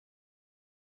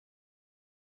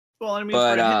 Well, I mean,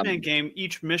 for a Hitman game,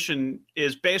 each mission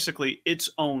is basically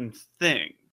its own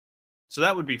thing. So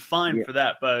that would be fine for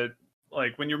that. But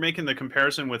like when you're making the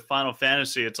comparison with Final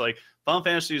Fantasy, it's like Final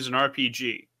Fantasy is an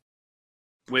RPG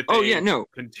with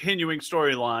continuing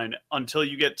storyline until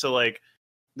you get to like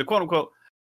the quote unquote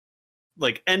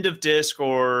like end of disc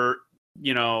or,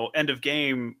 you know, end of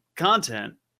game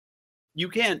content. You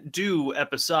can't do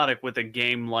episodic with a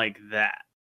game like that.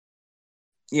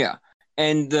 Yeah.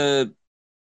 And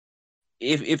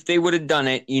if they would have done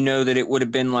it, you know that it would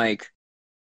have been like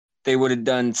they would have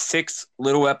done 6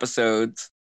 little episodes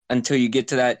until you get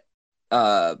to that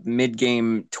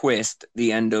mid-game twist,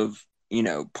 the end of, you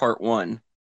know, part 1.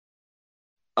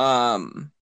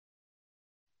 And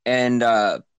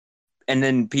and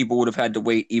then people would have had to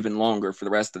wait even longer for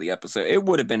the rest of the episode. It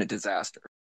would have been a disaster.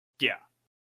 Yeah.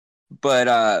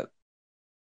 But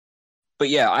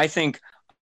yeah, I think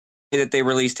that they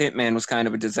released Hitman was kind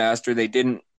of a disaster.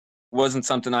 Wasn't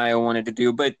something I wanted to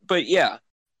do, but yeah.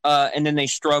 And then they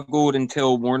struggled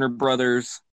until Warner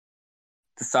Brothers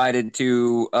decided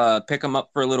to pick them up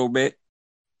for a little bit.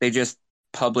 They just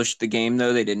published the game,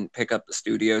 though. They didn't pick up the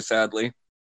studio, sadly.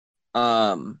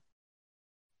 And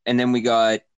then we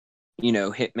got,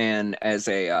 Hitman as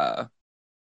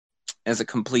a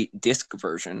complete disc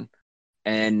version.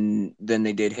 And then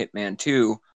they did Hitman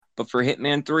 2. But for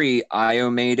Hitman 3, IO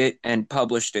made it and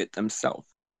published it themselves.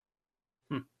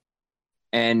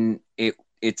 And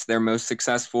it's their most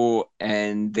successful,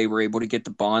 and they were able to get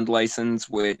the Bond license,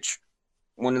 which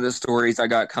one of the stories I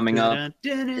got coming up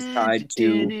is tied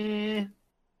to...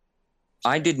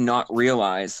 I did not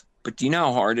realize, but do you know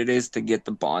how hard it is to get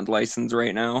the Bond license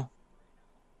right now?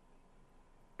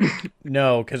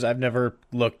 No, because I've never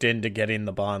looked into getting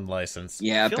the Bond license.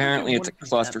 Yeah, apparently it's a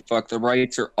clusterfuck. The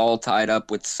rights are all tied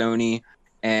up with Sony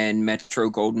and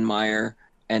Metro-Goldwyn-Mayer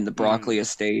and the Broccoli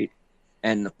estate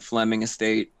and the Fleming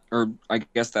estate. Or I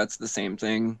guess that's the same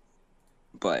thing.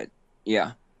 But,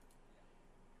 yeah.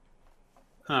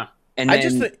 Huh. And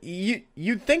then,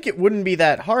 you'd think it wouldn't be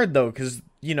that hard, though, because,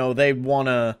 they want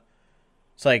to...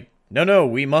 It's like, no,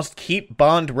 we must keep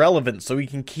Bond relevant so we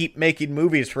can keep making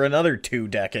movies for another 2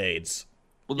 decades.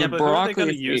 Well, yeah, but who are they going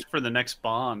to use for the next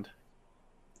Bond?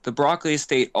 The Broccoli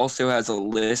estate also has a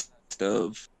list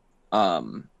of,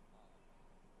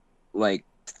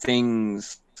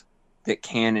 things that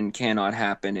can and cannot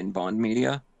happen in Bond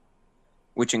media,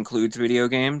 which includes video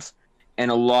games, and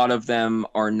a lot of them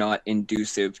are not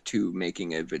inducive to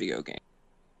making a video game.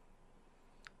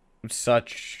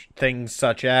 Such things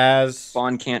such as...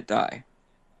 Bond can't die.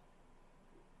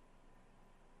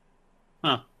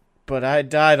 Huh. But I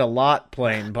died a lot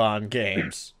playing Bond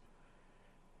games.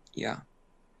 Yeah.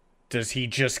 Does he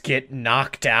just get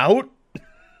knocked out?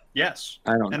 Yes.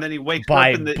 I don't know. And then he wakes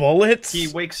by up bullets? He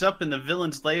wakes up in the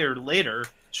villain's lair later,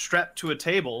 strapped to a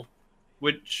table,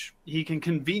 which he can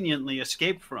conveniently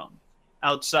escape from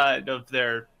outside of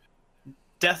their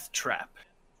death trap.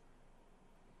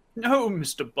 No,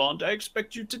 Mr. Bond, I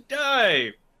expect you to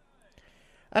die.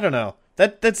 I don't know.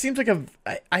 That seems like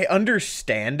I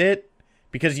understand it,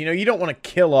 because, you don't want to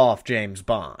kill off James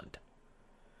Bond.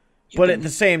 But at the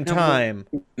same time...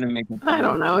 I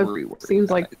don't know. It seems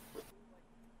like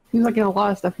in a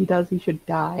lot of stuff he does, he should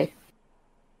die.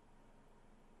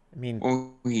 I mean,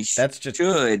 well, he that's just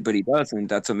should, but he doesn't.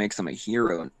 That's what makes him a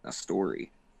hero in a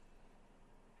story.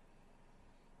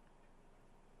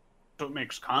 So it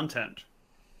makes content.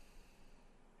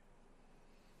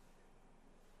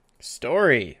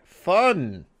 Story.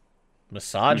 Fun.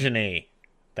 Misogyny.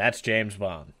 That's James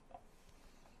Bond.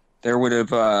 There would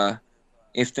have,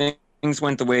 if things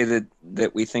went the way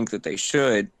that we think that they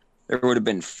should, there would have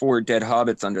been 4 dead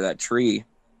hobbits under that tree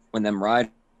when them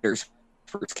riders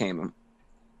first came.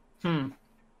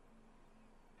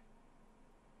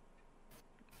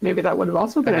 Maybe that would have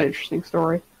also been an interesting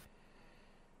story.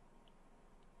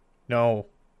 No.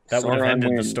 That would have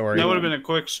ended the story. That would have been a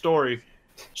quick story.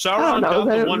 Sauron got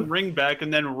the One Ring back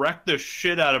and then wrecked the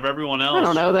shit out of everyone else. I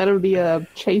don't know. That would be a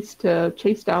chase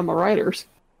down the riders.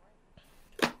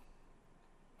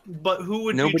 But who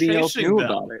would Nobody be chasing else knew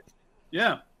them? about it.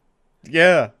 Yeah.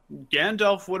 Yeah.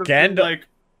 Gandalf would have been like,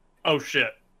 oh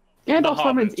shit. Gandalf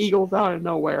summons eagles out of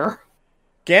nowhere.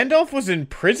 Gandalf was in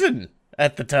prison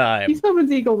at the time. He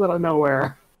summons eagles out of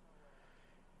nowhere.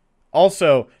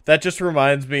 Also, that just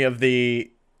reminds me of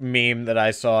the meme that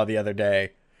I saw the other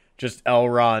day. Just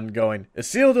Elrond going,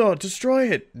 Isildur, destroy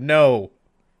it! No.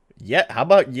 How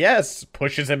about yes?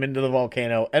 Pushes him into the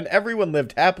volcano, and everyone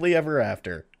lived happily ever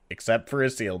after. Except for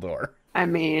Isildur. I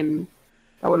mean,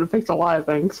 that would have fixed a lot of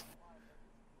things.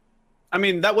 I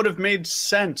mean, that would have made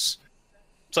sense.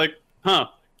 It's like,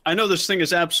 I know this thing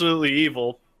is absolutely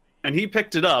evil, and he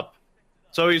picked it up,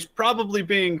 so he's probably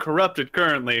being corrupted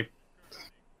currently.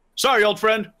 Sorry, old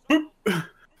friend.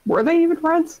 Were they even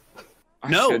friends?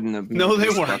 No, they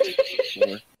weren't.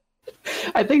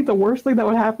 I think the worst thing that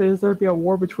would happen is there'd be a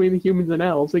war between the humans and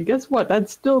elves, and guess what? That'd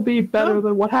still be better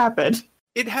than what happened.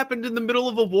 It happened in the middle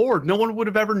of a war. No one would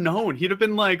have ever known. He'd have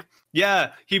been like,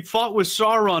 yeah, he fought with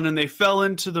Sauron and they fell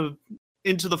into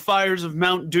the fires of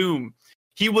Mount Doom.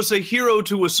 He was a hero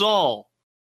to us all.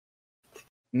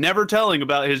 Never telling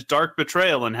about his dark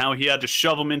betrayal and how he had to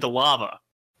shove him into lava.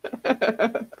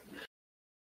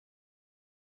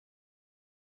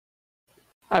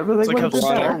 It's like how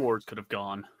Star Wars could have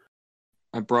gone.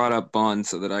 I brought up Bond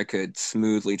so that I could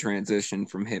smoothly transition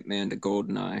from Hitman to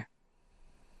GoldenEye.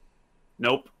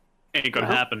 Nope. Ain't gonna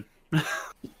happen.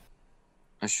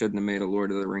 I shouldn't have made a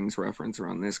Lord of the Rings reference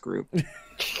around this group.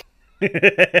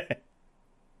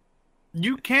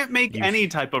 You can't make any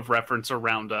type of reference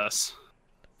around us.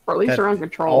 Or at least around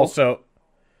Control. Also,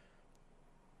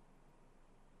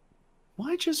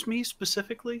 why just me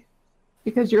specifically?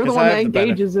 Because you're the one that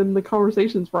engages in the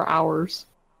conversations for hours.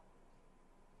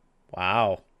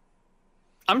 Wow.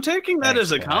 I'm taking that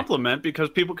as a compliment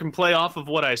because people can play off of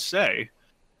what I say.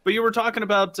 But you were talking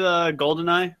about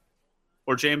GoldenEye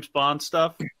or James Bond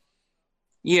stuff?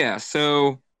 Yeah,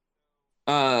 so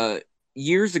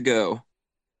years ago,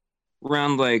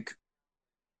 around like,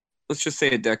 let's just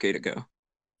say a decade ago,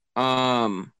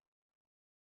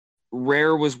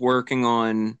 Rare was working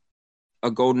on a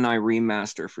GoldenEye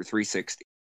remaster for 360.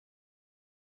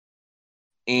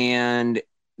 And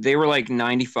they were like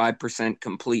 95%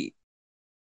 complete.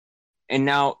 And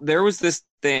now there was this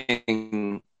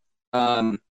thing,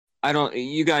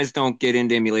 you guys don't get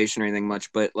into emulation or anything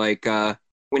much, but like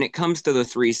when it comes to the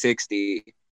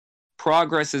 360,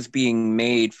 progress is being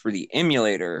made for the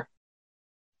emulator,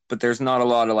 but there's not a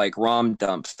lot of like ROM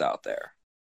dumps out there.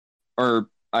 Or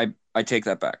I take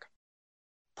that back.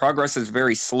 Progress is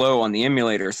very slow on the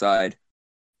emulator side,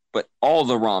 but all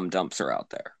the ROM dumps are out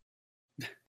there.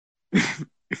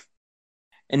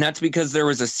 And that's because there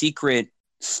was a secret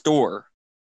store.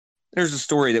 There's a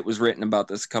story that was written about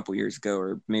this a couple years ago,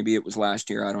 or maybe it was last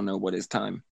year. I don't know what is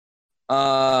time.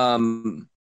 There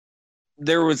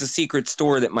was a secret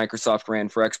store that Microsoft ran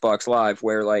for Xbox Live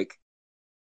where, like,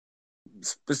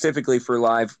 specifically for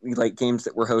live, like, games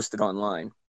that were hosted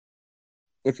online.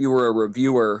 If you were a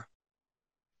reviewer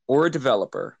or a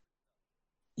developer,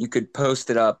 you could post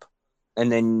it up, and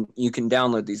then you can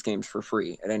download these games for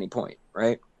free at any point,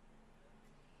 right?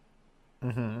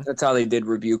 Mm-hmm. That's how they did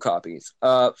review copies.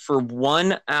 For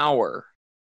 1 hour,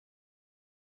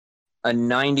 a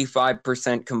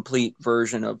 95% complete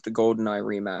version of the GoldenEye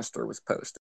remaster was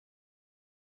posted.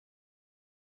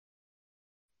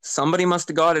 Somebody must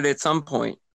have got it at some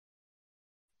point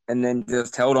and then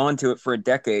just held on to it for a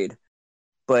decade,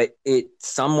 but it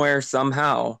somewhere,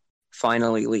 somehow,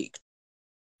 finally leaked.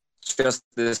 Just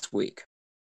this week.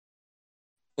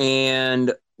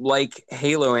 And like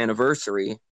Halo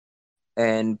Anniversary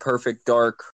and Perfect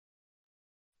Dark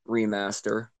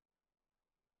remaster,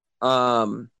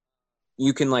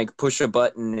 you can like push a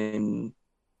button and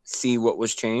see what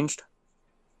was changed.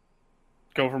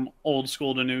 Go from old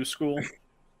school to new school.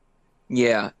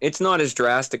 Yeah, it's not as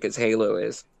drastic as Halo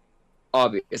is,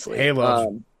 obviously.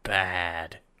 Halo's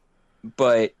bad.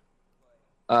 But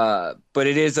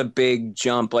it is a big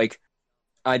jump. Like,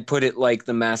 I'd put it like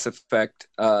the Mass Effect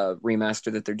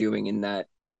remaster that they're doing in that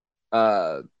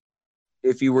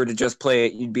if you were to just play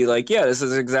it, you'd be like, yeah, this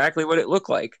is exactly what it looked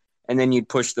like. And then you'd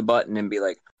push the button and be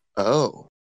like, oh.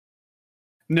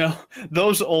 No,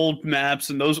 those old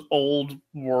maps and those old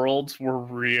worlds were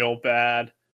real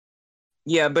bad.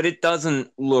 Yeah, but it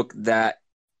doesn't look that,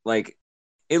 like,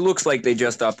 it looks like they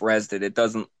just up-resed it. It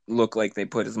doesn't look like they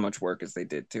put as much work as they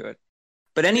did to it.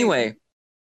 But anyway,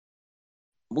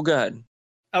 well, go ahead.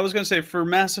 I was going to say, for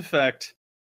Mass Effect,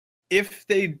 if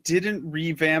they didn't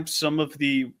revamp some of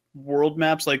the world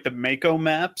maps, like the Mako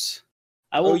maps,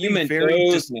 I will be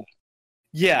very...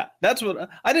 Yeah, that's what...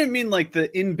 I didn't mean like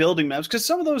the in-building maps, because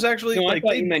some of those actually... No, like, I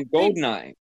thought you meant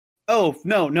GoldenEye. Oh,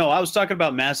 no, I was talking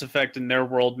about Mass Effect and their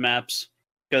world maps,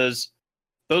 because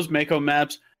those Mako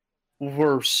maps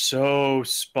were so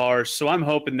sparse, so I'm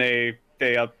hoping they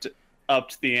upped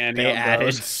the ante. They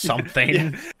added something.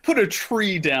 Yeah, put a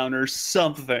tree down or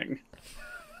something.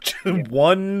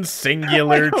 One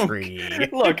singular tree.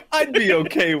 Look, I'd be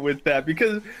okay with that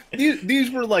because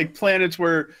these were like planets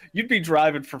where you'd be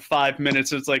driving for 5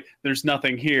 minutes and it's like, there's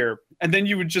nothing here. And then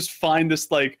you would just find this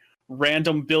like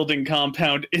random building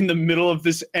compound in the middle of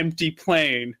this empty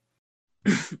plain.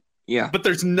 Yeah. But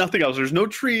there's nothing else. There's no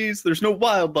trees. There's no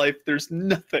wildlife. There's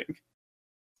nothing.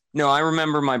 No, I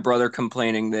remember my brother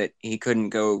complaining that he couldn't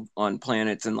go on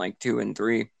planets in like 2 and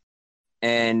 3.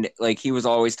 And like he was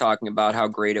always talking about how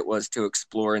great it was to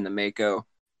explore in the Mako.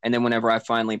 And then whenever I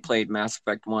finally played Mass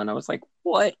Effect 1, I was like,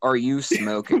 what are you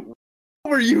smoking?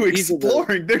 What were you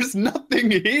exploring? There's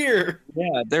nothing here.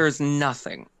 Yeah, there's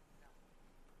nothing.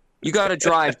 You got to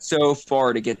drive so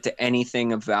far to get to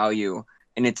anything of value,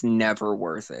 and it's never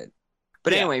worth it.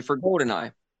 But anyway, for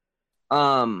GoldenEye,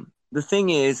 the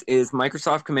thing is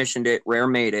Microsoft commissioned it, Rare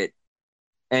made it,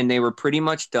 and they were pretty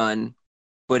much done,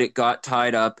 but it got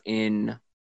tied up in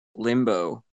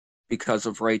limbo because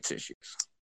of rights issues.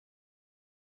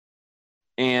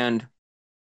 And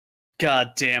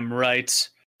goddamn rights,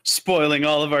 spoiling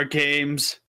all of our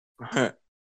games.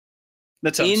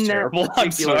 That sounds terrible.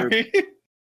 I'm sorry.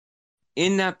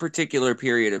 In that particular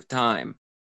period of time,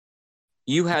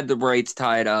 you had the rights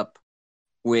tied up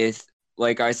with,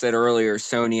 like I said earlier,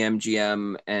 Sony,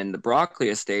 MGM, and the Broccoli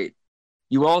estate.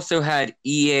 You also had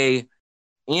EA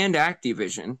and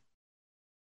Activision.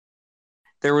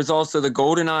 There was also the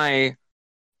GoldenEye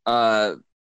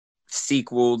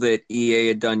sequel that EA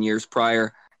had done years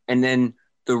prior, and then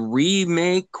the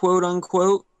remake, quote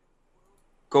unquote,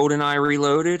 GoldenEye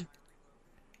Reloaded.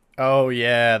 Oh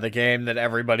yeah, the game that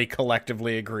everybody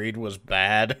collectively agreed was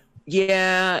bad.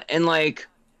 Yeah, and like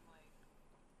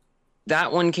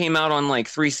that one came out on like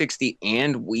 360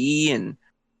 and Wii, and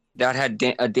that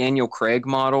had a Daniel Craig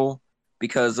model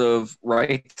because of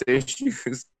rights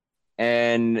issues.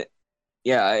 And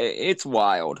yeah, it's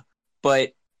wild.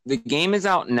 But the game is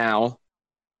out now.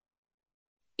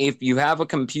 If you have a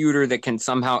computer that can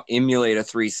somehow emulate a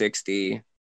 360,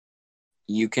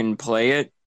 you can play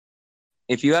it.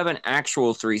 If you have an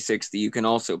actual 360, you can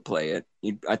also play it.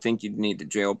 I think you'd need to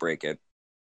jailbreak it.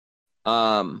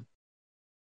 Or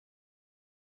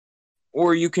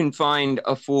you can find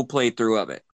a full playthrough of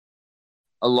it.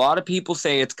 A lot of people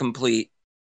say it's complete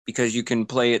because you can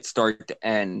play it start to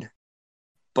end.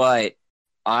 But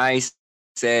I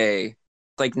say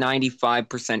like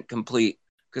 95% complete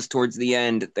because towards the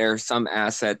end, there are some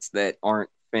assets that aren't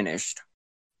finished.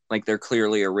 Like they're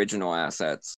clearly original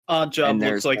assets. Odd Job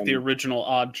looks like the original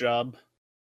Odd Job.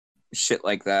 Shit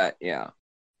like that, yeah.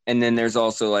 And then there's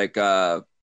also like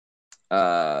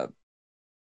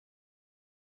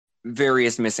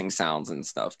various missing sounds and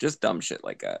stuff. Just dumb shit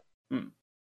like that.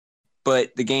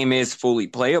 But the game is fully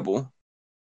playable,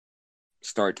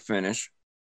 start to finish.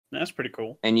 That's pretty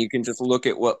cool. And you can just look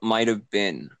at what might have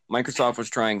been. Microsoft was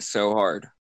trying so hard.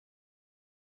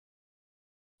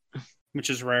 Which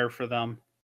is rare for them.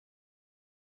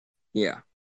 Yeah.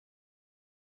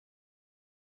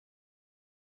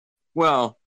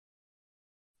 Well,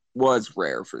 was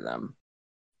rare for them.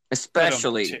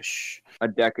 Especially a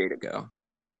decade ago.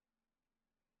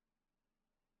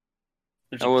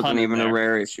 That wasn't even a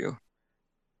rare issue.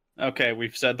 Okay,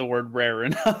 we've said the word rare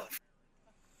enough.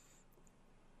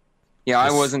 Yeah,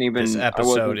 I wasn't even... This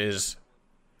episode is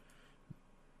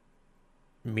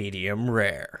medium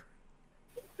rare.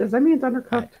 Does that mean it's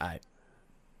undercooked?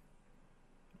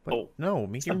 No,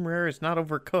 medium rare is not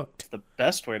overcooked. It's the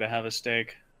best way to have a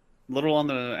steak. A little on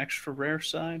the extra rare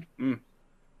side.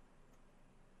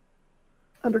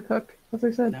 Undercooked, as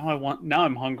I said. Now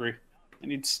I'm hungry. I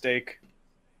need steak.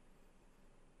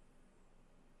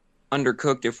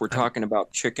 Undercooked if we're talking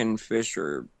about chicken, fish,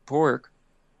 or pork.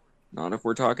 Not if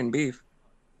we're talking beef.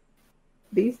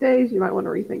 These days, you might want to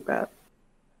rethink that.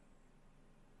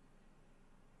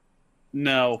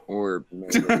 No. Or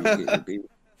beef.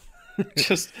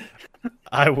 Just...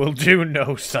 I will do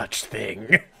no such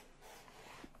thing.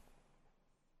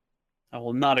 I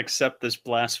will not accept this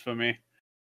blasphemy.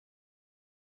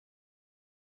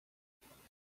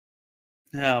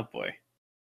 Oh, boy.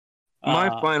 My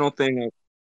final thing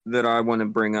that I want to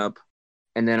bring up,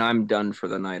 and then I'm done for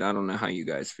the night. I don't know how you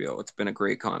guys feel. It's been a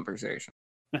great conversation.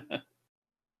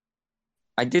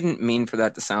 I didn't mean for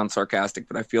that to sound sarcastic,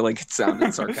 but I feel like it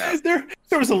sounded sarcastic.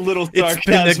 there was a little sarcasm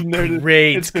there. It's been a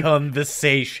great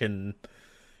conversation.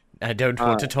 I don't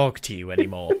want to talk to you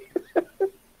anymore.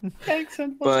 Thanks,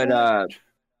 but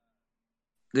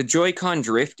the Joy-Con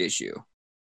drift issue.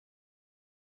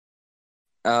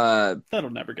 That'll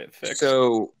never get fixed.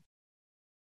 So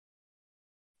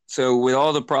with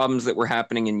all the problems that were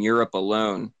happening in Europe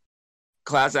alone,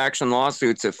 class action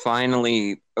lawsuits have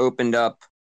finally opened up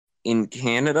in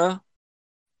Canada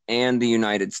and the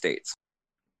United States.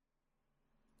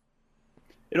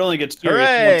 It only gets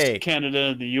serious once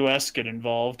Canada and the US get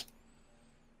involved.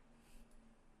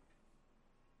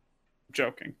 I'm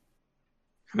joking.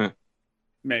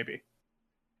 Maybe.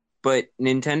 But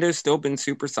Nintendo's still been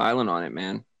super silent on it,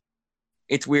 man.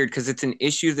 It's weird because it's an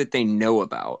issue that they know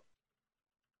about,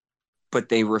 but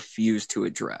they refuse to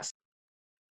address.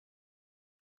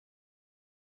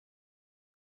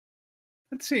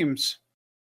 That seems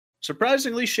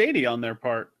surprisingly shady on their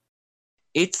part.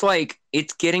 It's like,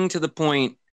 it's getting to the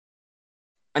point.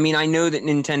 I mean, I know that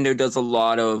Nintendo does a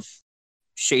lot of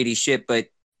shady shit, but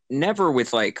never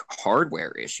with like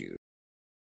hardware issues.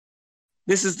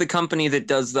 This is the company that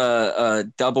does the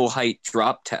double height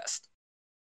drop test.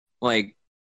 Like,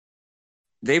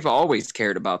 they've always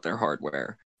cared about their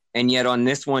hardware. And yet on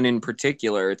this one in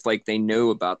particular, it's like they know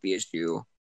about the issue.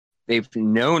 They've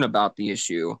known about the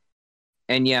issue.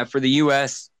 And yeah, for the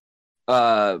US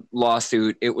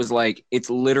lawsuit, it was like, it's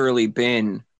literally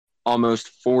been almost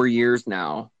 4 years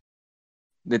now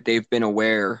that they've been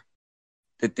aware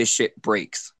that this shit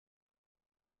breaks.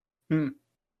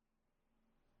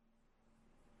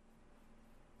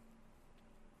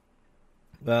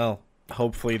 Well,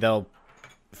 hopefully they'll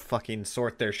fucking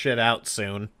sort their shit out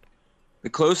soon. The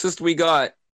closest we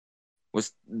got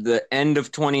was the end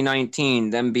of 2019,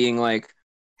 them being like,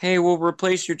 hey, we'll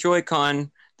replace your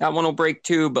Joy-Con. That one will break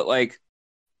too, but like,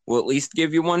 we'll at least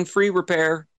give you one free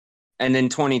repair. And then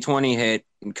 2020 hit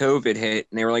and COVID hit,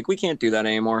 and they were like, we can't do that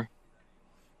anymore.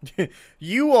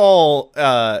 You all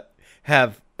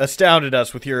have astounded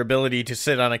us with your ability to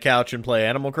sit on a couch and play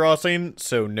Animal Crossing,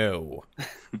 so no.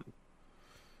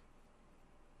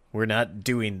 We're not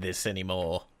doing this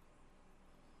anymore.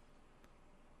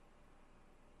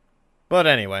 But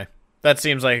anyway, that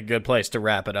seems like a good place to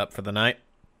wrap it up for the night.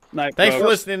 Night, Thanks for folks.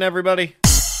 listening, everybody.